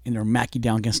guy, and they're macking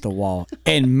down against the wall.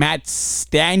 And Matt's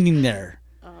standing there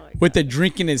with the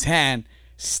drink in his hand,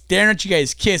 staring at you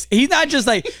guys kiss. He's not just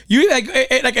like you like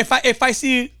if I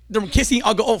see them kissing,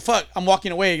 I'll go, "Oh fuck," I'm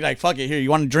walking away. Like, fuck it, here, you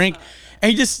want a drink?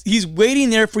 And he's waiting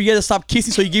there for you to stop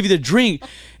kissing so he give you the drink.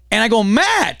 And I go,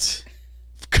 "Matt,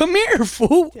 come here,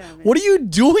 fool. What are you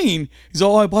doing?" He's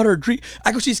all, "Oh, I bought her a drink."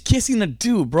 I go, "She's kissing a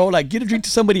dude, bro. Like, get a drink to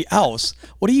somebody else.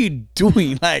 What are you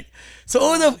doing?" Like,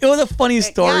 so it was a funny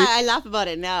story. Yeah, I laugh about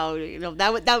it now. You know,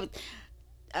 that was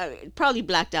probably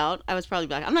blacked out. I was probably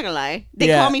blacked. I'm not gonna lie. They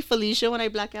call me Felicia when I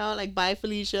black out. Like, bye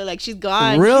Felicia. Like, she's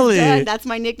gone. Really? She's done. That's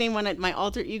my nickname my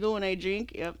alter ego when I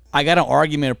drink. Yep. I got an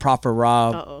argument with Prophet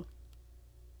Rob. Uh-oh.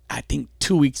 I think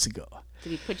 2 weeks ago.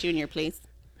 Did he put you in your place?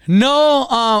 No,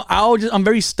 I'm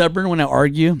very stubborn when I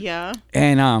argue. Yeah.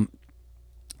 And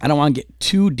I don't want to get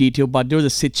too detailed, but there was a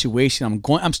situation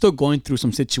I'm still going through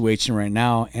some situation right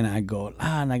now, and I go,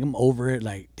 like, I'm over it,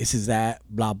 like, this is that,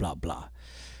 blah blah blah.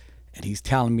 And he's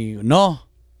telling me, "No,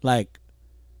 like,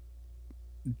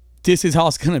 this is how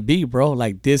it's gonna be, bro.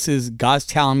 Like, this is God's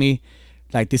telling me,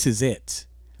 like, this is it."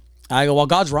 I go, "Well,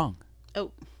 God's wrong."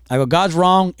 Oh. I go, "God's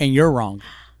wrong and you're wrong."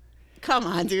 Come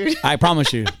on, dude. I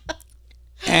promise you.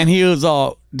 And he was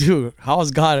all, "Dude, how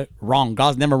is God wrong?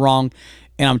 God's never wrong."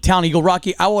 And I'm telling you, he go,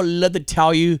 "Rocky, I would love to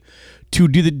tell you to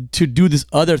do this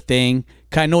other thing,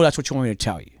 because I know that's what you want me to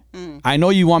tell you. I know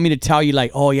you want me to tell you,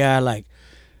 like, oh yeah, like."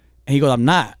 And he goes, "I'm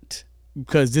not,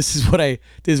 because this is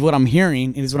what I'm hearing,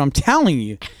 and this is what I'm telling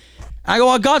you." I go,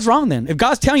 "Well, God's wrong then. If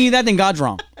God's telling you that, then God's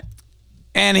wrong."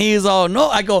 And he's all, "No."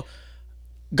 I go,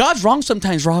 "God's wrong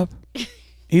sometimes, Rob."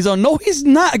 He's all, "No, he's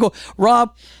not." I go,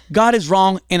 "Rob, God is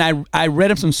wrong." And I read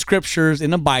him some scriptures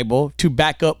in the Bible to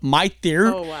back up my theory.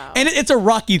 Oh, wow. And it's a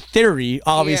rocky theory,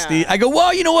 obviously. Yeah. I go,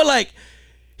 "Well, you know what? Like,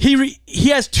 he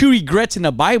has 2 regrets in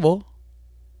the Bible."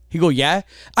 He go, "Yeah."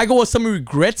 I go, "Well, somebody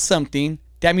regrets something,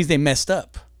 that means they messed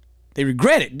up. They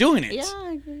regret it, doing it." Yeah,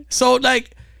 I agree. So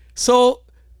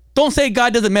don't say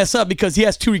God doesn't mess up because he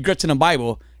has 2 regrets in the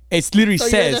Bible. It literally So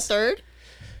says. you're the third?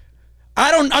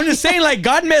 I'm just saying, like,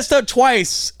 God messed up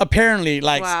twice, apparently.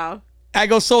 Like, Wow. I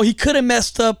go, so he could have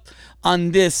messed up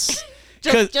on this.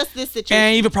 Just this situation.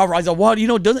 And even Prophet Rise, well,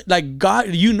 doesn't, like, God,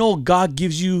 God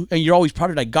gives you, and you're always proud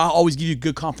of, like, God always gives you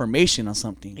good confirmation on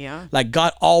something. Yeah. Like,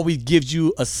 God always gives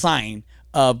you a sign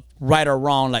of right or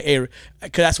wrong. Like, hey,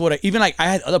 because that's what, even, like, I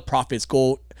had other prophets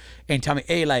go and tell me,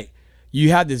 hey, like, you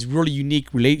have this really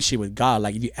unique relationship with God.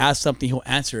 Like, if you ask something, he'll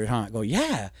answer it, huh? I go,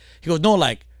 yeah. He goes, no,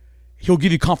 like, he'll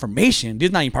give you confirmation. This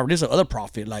is not even prophet, this is another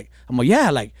prophet. Like, I'm like,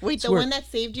 yeah, like. Wait, the one that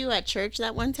saved you at church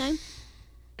that one time?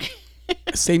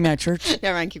 Save me at church?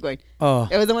 Yeah, Ryan, keep going. Oh.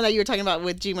 It was the one that you were talking about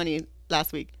with G Money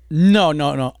last week. No.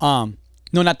 No,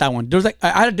 not that one. There was, like, I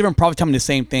had a different prophet tell me the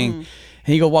same thing. And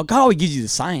he go, well, God always gives you the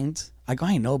signs. I go,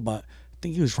 I know, but I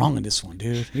think he was wrong on this one,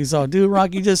 dude. He's all, dude,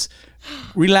 Rocky, just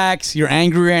relax. You're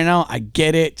angry right now. I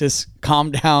get it. Just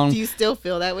calm down. Do you still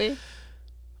feel that way?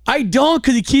 I don't,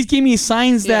 because he keeps giving me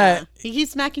signs that he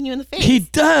keeps smacking you in the face. he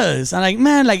does. I'm like,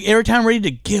 man, like, every time I'm ready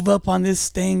to give up on this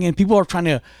thing, and people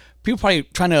probably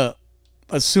trying to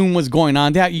assume what's going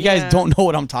on. You guys don't know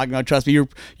what I'm talking about. Trust me.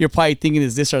 You're probably thinking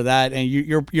is this or that, and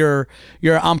you're.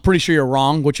 I'm pretty sure you're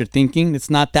wrong. What you're thinking, it's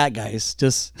not that, guys.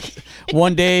 Just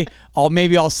one day,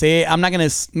 I'll say it. I'm not gonna.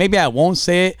 Maybe I won't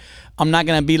say it. I'm not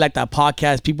gonna be like that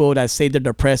podcast people that say they're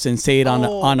depressed and say it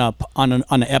on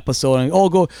an episode.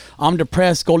 And, I'm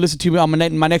depressed. Go listen to me on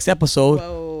my next episode.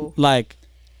 Whoa. Like,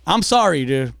 I'm sorry,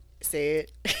 dude. Say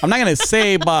it. I'm not gonna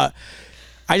say, but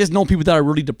I just know people that are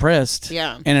really depressed.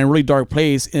 Yeah. And in a really dark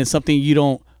place, and it's something you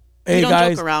don't. Hey, you don't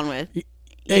guys, joke around with.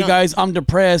 Hey guys, I'm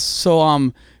depressed,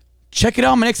 so check it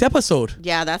out on my next episode.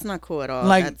 Yeah, that's not cool at all.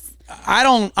 Like,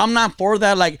 I'm not for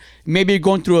that. Like, maybe you're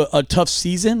going through a tough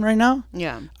season right now.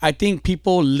 Yeah. I think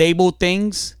people label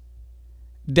things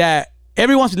that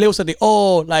everyone wants to label something.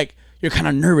 Oh, like, you're kind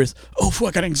of nervous. Oh, fool,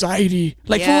 I got anxiety.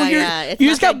 Like, Yeah, fool, yeah, it's you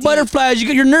not just got that butterflies.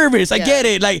 You're nervous. I Yeah. get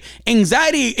it. Like,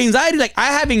 anxiety. Like, I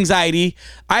have anxiety.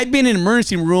 I've been in an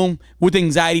emergency room with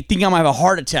anxiety, thinking I might have a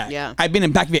heart attack. Yeah. I've been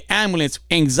in back of an ambulance,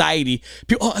 anxiety.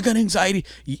 People, I got anxiety.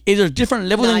 Is there different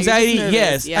levels of Nah, you're just anxiety? nervous.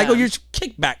 Yes. Yeah. I go, you're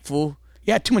kickback, fool.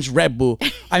 You had too much Red Bull.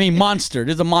 I mean, Monster.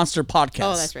 There's a Monster podcast.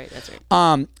 Oh, that's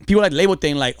right. People like label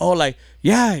thing like, oh, like,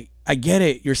 yeah, I get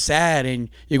it. You're sad and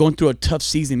you're going through a tough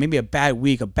season, maybe a bad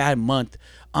week, a bad month.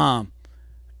 I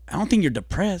don't think you're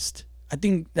depressed. I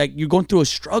think, like, you're going through a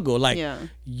struggle. Like,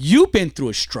 you've been through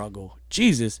a struggle.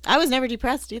 Jesus. I was never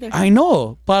depressed either. I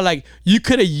know, but, like, you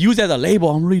could have used that as a label.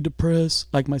 I'm really depressed.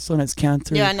 Like, my son has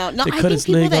cancer. Yeah, no. They I cut think his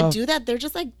people leg that off. do that, they're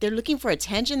just like, they're looking for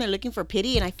attention. They're looking for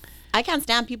pity, and I can't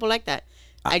stand people like that.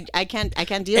 I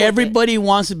can't deal Everybody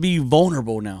wants to be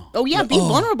vulnerable now. with it. Oh yeah, Like, be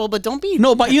vulnerable, but don't be.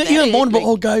 No, but even pathetic. vulnerable. Like,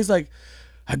 Oh, guys, like,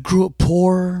 I grew up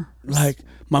poor. Like,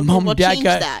 my mom Well, and dad change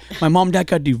got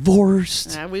that.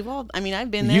 divorced. we've all. I mean, I've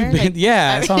been there. You've been, like,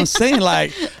 yeah. That's what I'm saying.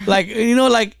 Like,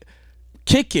 like,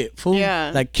 kick it, fool.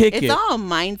 Yeah, Like, kick it. It's all a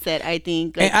mindset, I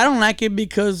think. Like, And I don't like it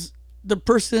because the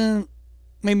person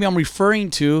maybe I'm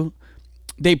referring to,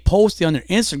 they posted on their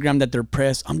Instagram that they're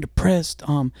depressed. I'm depressed.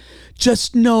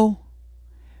 Just know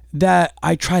that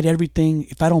I tried everything.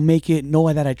 If I don't make it,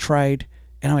 know that I tried.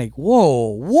 And I'm like,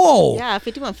 whoa. yeah,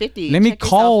 5150. Let me Check yourself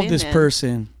call in this then.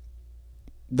 person.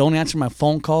 Don't answer my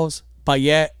phone calls, but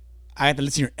yet I have to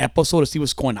listen to your episode to see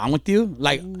what's going on with you.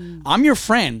 Like, I'm your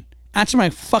friend. Answer my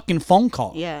fucking phone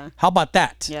call. Yeah. How about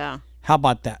that? Yeah. How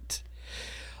about that?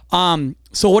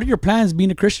 So what are your plans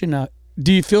being a Christian now?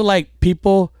 Do you feel like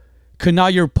people, cause now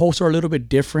your posts are a little bit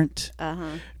different?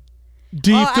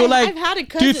 Do you feel like? I've had a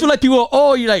do you cousin- feel like people?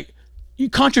 Oh, you're like, you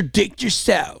contradict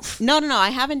yourself. No. I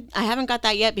haven't got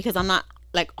that yet because I'm not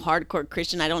like hardcore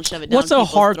Christian. I don't shove it down. What's a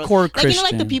people's hardcore throats. Like, you know,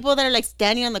 like Christian? the people that are like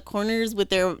standing on the corners with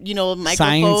their, microphone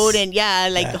Signs?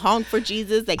 and honk for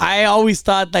Jesus. Like, I always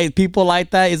thought like people like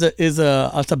that is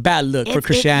a bad look for It's-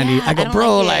 Christianity. yeah, I go, I don't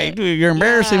bro, like like, it. dude, you're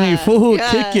embarrassing me, Yeah, fool.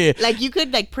 yeah. Kick it. Like, you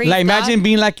could like praise Like, imagine God.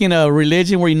 being like in a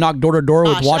religion where you knock door to door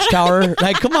with shut Watchtower.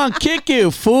 Like, come on, kick it,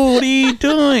 fool. What are you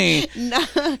doing?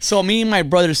 So me and my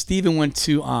brother Steven went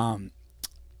to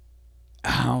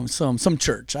some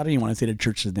church. I don't even want to say the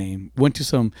church's name. Went to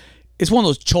some. It's one of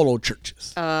those cholo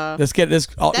churches. Let's get this.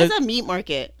 That's a meat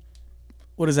market.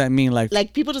 What does that mean?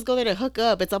 Like, people just go there to hook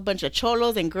up. It's a bunch of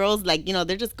cholos and girls. Like,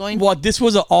 they're just going. Well, this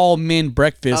was an all men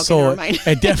breakfast, Okay, so never mind.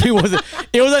 it definitely wasn't.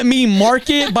 It was a meat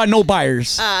market, but no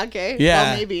buyers. Okay. Yeah.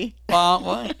 Well, maybe.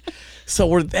 What? So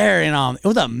we're there, and it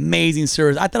was an amazing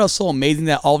service. I thought it was so amazing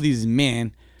that all these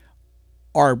men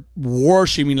are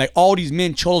worshiping, like all these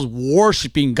men chose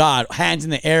worshiping God, hands in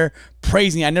the air,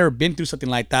 praising. I've never been through something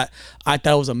like that. I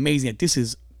thought it was amazing. This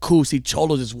is cool. See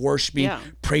cholos just worshiping,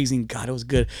 praising God. It was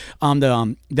good.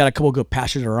 That a couple of good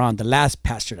pastors are on. The last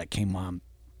pastor that came on,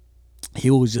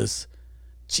 he was just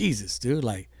Jesus, dude,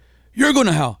 like, you're going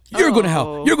to hell. You're going to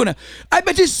hell. You're going to. I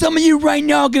bet you some of you right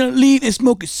now are going to leave and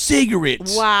smoke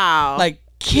cigarettes. Wow. Like,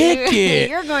 kick it.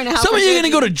 You're going to hell. Some of you are going to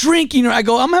go to drinking. I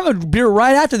go, I'm going to have a beer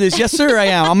right after this. Yes, sir, I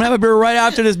am. I'm going to have a beer right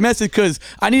after this message because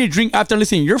I need to drink after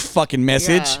listening to your fucking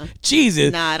message. Yeah.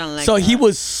 Jesus. Nah, I don't like so that. he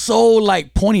was so,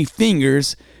 like, pointing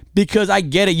fingers. Because I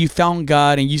get it, you found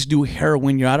God and you used to do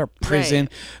heroin, you're out of prison.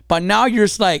 Right. But now you're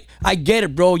just like, I get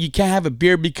it, bro. You can't have a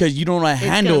beer because you don't know how to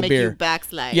handle gonna make beer. you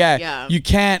backslide. Yeah, you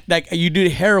can't, like, you did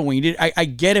heroin. You did. I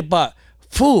get it, but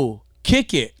fool,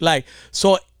 kick it. Like,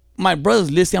 so my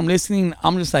brother's listening, I'm listening.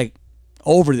 I'm just like,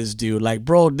 over this dude. Like,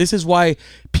 bro, this is why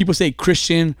people say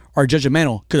Christian are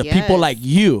judgmental. Because of people like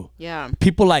you. Yeah.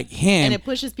 People like him. And it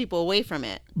pushes people away from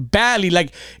it. Badly.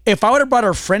 Like, if I would have brought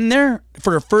a friend there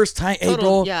for the first time, hey,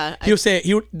 bro, yeah,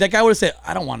 that guy would have said,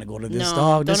 I don't want to go to this,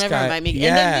 dog. Don't this ever guy. invite me. Yeah.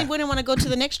 And then they wouldn't want to go to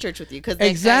the next church with you because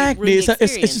Exactly. It's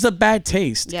just a bad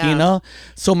taste, you know?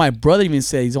 So my brother even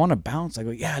said, he's on to bounce. I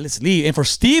go, yeah, let's leave. And for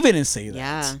Steven to say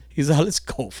that, he's like, let's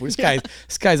go. For this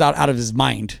guy's out of his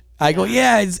mind. I go,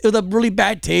 it was a really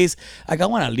bad taste. Like, I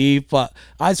want to leave, but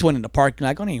I just went in the parking lot.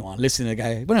 I don't even want to listen to the guy.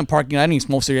 I went in the parking lot. I didn't even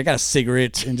smoke cigarette. I got a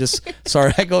cigarette and just,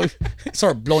 I go,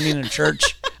 start blowing in the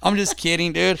church. I'm just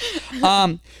kidding, dude.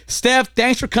 Steph,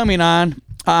 thanks for coming on.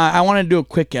 I want to do a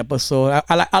quick episode.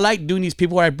 I like doing these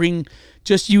people where I bring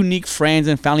just unique friends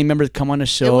and family members come on the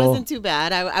show. It wasn't too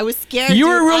bad. I was scared. You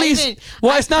were really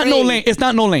it's not no lane. It's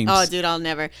not no lanes. Oh, dude, I'll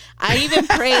never. I even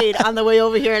prayed on the way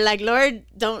over here, like, Lord,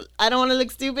 I don't want to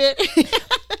look stupid.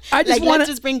 I just want to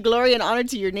just bring glory and honor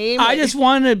to your name. I just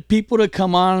wanted people to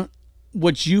come on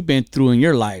what you've been through in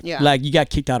your life. Yeah. Like, you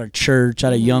got kicked out of church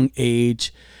at a young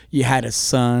age. You had a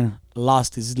son,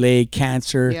 lost his leg,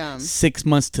 cancer, 6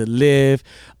 months to live.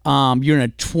 You're in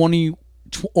a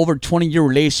over 20-year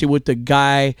relationship with a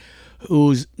guy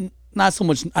who's not so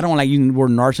much, I don't like using the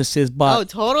word narcissist, but oh,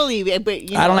 totally. But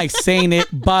I don't like saying it,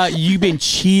 but you've been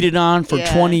cheated on for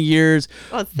 20 years.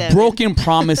 Oh, 7. Broken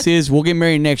promises. We'll get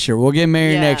married next year. We'll get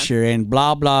married next year, and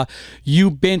blah blah.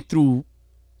 You've been through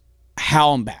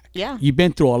hell and back. Yeah. You've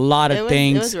been through a lot of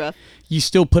things. It was rough. You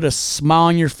still put a smile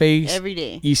on your face every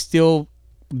day. You still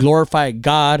glorify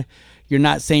God. You're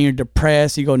not saying you're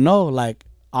depressed. You go, no, like,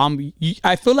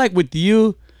 I feel like with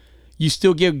you, you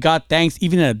still give God thanks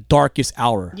even in the darkest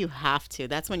hour. You have to.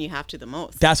 That's when you have to the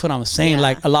most. That's what I'm saying.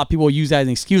 Like, a lot of people use that as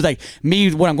an excuse. Like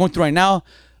me, what I'm going through right now,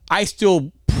 I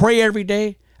still pray every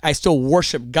day. I still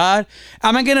worship God.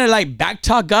 Am I gonna like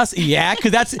backtalk God? Yeah,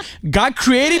 because that's God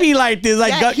created me like this.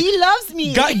 Like, God, He loves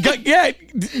me. God,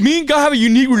 me and God have a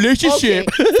unique relationship.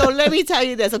 Okay, so let me tell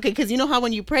you this, okay? Because you know how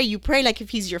when you pray like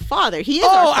if He's your father. He is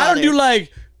our father. I don't do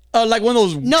like one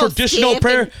of those traditional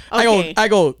prayer. I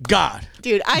go, God.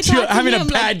 Dude, I talk to having him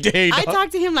a bad day. I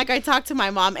talk to him like I talk to my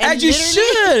mom. And as you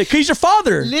should, because he's your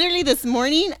father. Literally this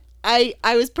morning, I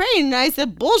was praying and I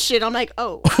said bullshit. I'm like,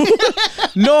 oh.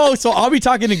 No, so I'll be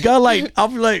talking to God like, I'll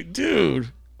be like, dude,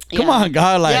 come on,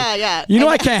 God. Like, you know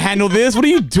I can't handle this. What are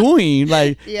you doing?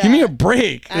 Like, give me a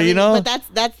break, you know? But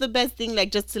that's the best thing,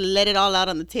 like just to let it all out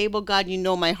on the table. God, you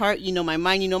know my heart, you know my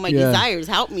mind, you know my desires.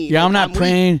 Help me. Yeah, I'm not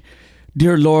praying,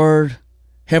 dear Lord,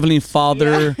 Heavenly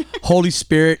Father, Holy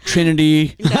Spirit,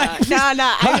 Trinity. No.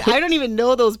 I don't even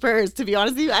know those prayers, to be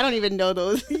honest with you. I don't even know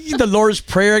those. The Lord's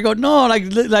Prayer. I go, no,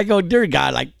 like, oh, dear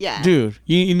God, like, dude,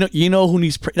 you know who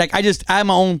needs prayer. Like, I have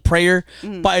my own prayer,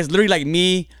 but it's literally like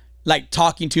me, like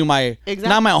talking to my,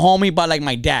 not my homie, but like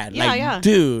my dad. Like,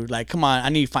 dude, like, come on, I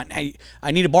need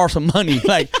to borrow some money.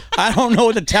 Like, I don't know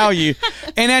what to tell you.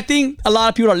 And I think a lot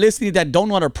of people are listening that don't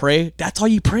know how to pray. That's all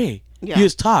you pray. Yeah. You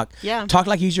just talk. Yeah. Talk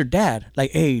like he's your dad.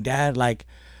 Like, hey, Dad, like,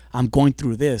 I'm going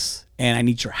through this and I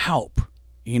need your help,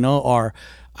 you know, or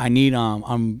I need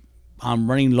I'm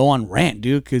running low on rent,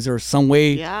 dude, because there's some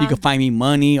way you can find me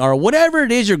money or whatever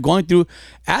it is you're going through.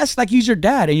 Ask like he's your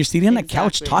dad and you're sitting on the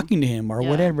couch talking to him or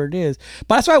whatever it is.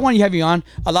 But that's why I want to have you on.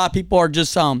 A lot of people are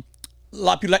just a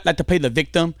lot of people like to play the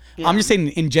victim. I'm just saying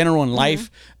in general in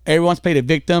life, everyone's played the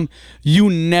victim. You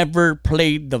never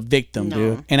played the victim,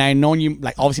 dude. And I known you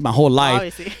like obviously my whole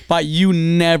life, but you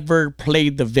never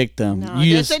played the victim. No,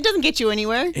 it doesn't get you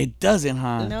anywhere. It doesn't,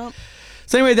 huh? No.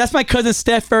 So anyway, that's my cousin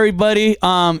Steph, everybody.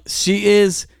 She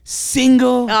is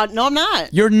single. No, I'm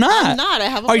not. You're not? I'm not. I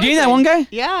have a Are you dating that one guy?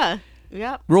 Yeah.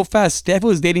 Yeah. Real fast, Steph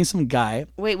was dating some guy.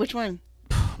 Wait, which one?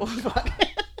 Oh, fuck.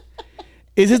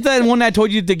 Is this that one that I told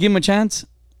you to give him a chance? Or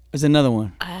is it another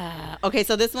one? Okay,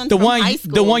 so this one's the from one, high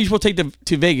school. the one you're supposed to take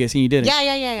to Vegas and you didn't.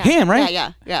 Yeah. Him, right?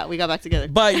 Yeah. We got back together.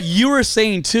 But you were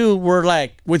saying too, we're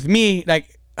like with me,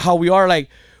 like how we are, like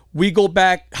we go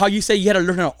back. How you say you had to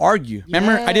learn how to argue.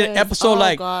 Remember, I did an episode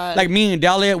like me and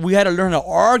Dahlia. We had to learn how to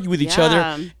argue with each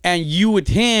other. And you with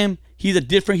him,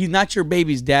 he's not your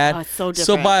baby's dad. Oh, it's so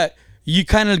So, different. but you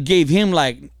kind of gave him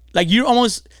like you're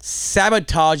almost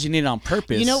sabotaging it on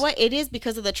purpose. You know what? It is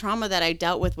because of the trauma that I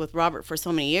dealt with Robert for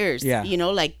so many years. Yeah. You know,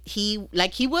 like he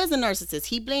was a narcissist.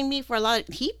 He blamed me for a lot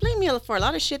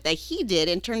of shit that he did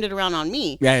and turned it around on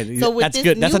me. Yeah, So with that's this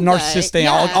good. That's a new narcissist guy, thing.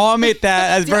 yeah. I'll admit that.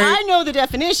 That's Dude, very. I know the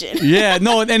definition. Yeah,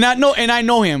 no, and I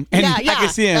know him, and I can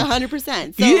see him.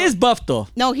 100%. He is buff though,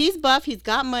 No, he's buff. He's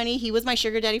got money. He was my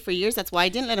sugar daddy for years. That's why I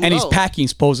didn't let him and go. he's packing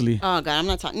supposedly. Oh God, I'm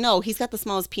not talking. No, he's got the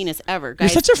smallest penis ever. You're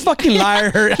Guys. such a fucking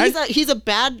liar. He's a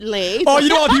bad lay. Oh, you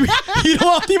don't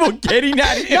want people getting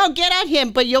at him. No, get at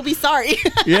him, but you'll be sorry.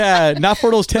 Yeah, not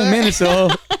for those 10 minutes though.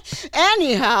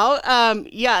 Anyhow,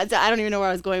 yeah, I don't even know where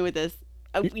I was going with this.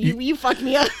 You fucked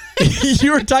me up.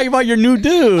 You were talking about your new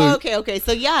dude. Okay.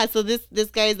 So yeah, so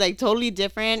this guy is like totally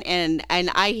different, and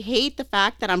I hate the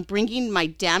fact that I'm bringing my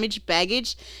damaged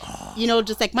baggage, you know,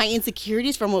 just like my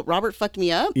insecurities from what Robert fucked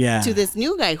me up, to this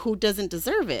new guy who doesn't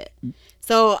deserve it.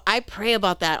 So I pray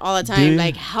about that all the time. Dude.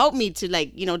 Like, help me to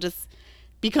like, you know, just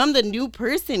become the new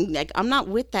person. Like, I'm not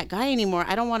with that guy anymore.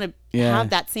 I don't want to have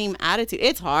that same attitude.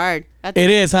 It's hard. It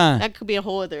is, huh? That could be a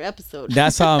whole other episode.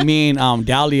 That's how me and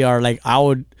Dali are. Like, I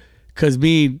would, because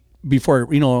me, before,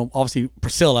 you know, obviously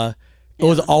Priscilla, it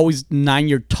was always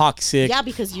 9-year toxic. Yeah,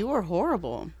 because you were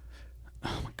horrible.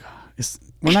 Oh my God.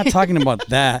 We're not talking about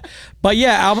that. But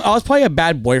yeah, I was probably a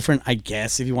bad boyfriend, I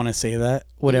guess, if you want to say that.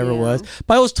 Whatever it was.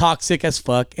 But I was toxic as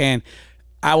fuck. And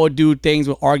I would do things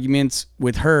with arguments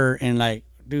with her and like,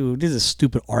 dude, this is a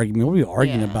stupid argument. What are we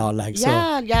arguing about? Like,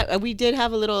 yeah, we did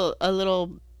have a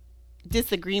little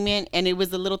disagreement, and it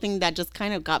was a little thing that just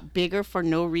kind of got bigger for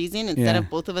no reason instead of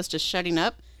both of us just shutting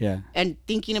up and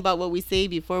thinking about what we say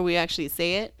before we actually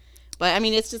say it. But I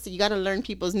mean, it's just, you got to learn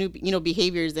people's new, you know,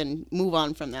 behaviors and move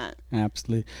on from that.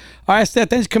 Absolutely. All right, Steph,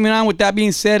 thanks for coming on. With that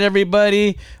being said,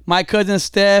 everybody, my cousin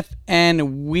Steph,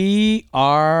 and we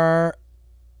are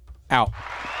out.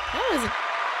 That was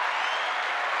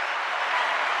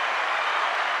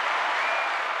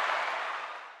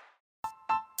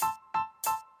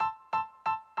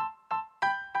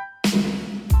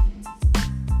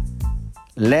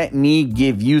Let me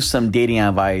give you some dating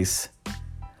advice.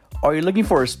 Are you looking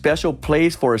for a special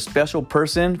place for a special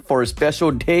person for a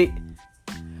special date?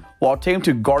 Well, take them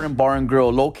to Garden Bar and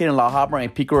Grill, located in La Habra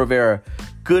and Pico Rivera.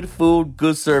 Good food,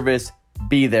 good service.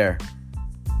 Be there.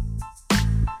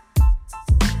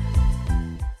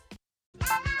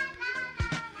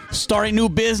 Starting new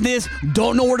business?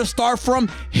 Don't know where to start from?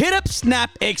 Hit up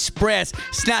Snap Express.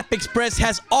 Snap Express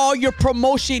has all your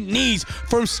promotion needs,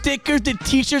 from stickers to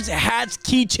t-shirts, hats,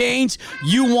 keychains.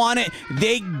 You want it,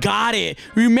 they got it.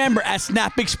 Remember, at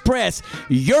Snap Express,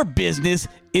 your business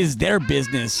is their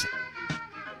business.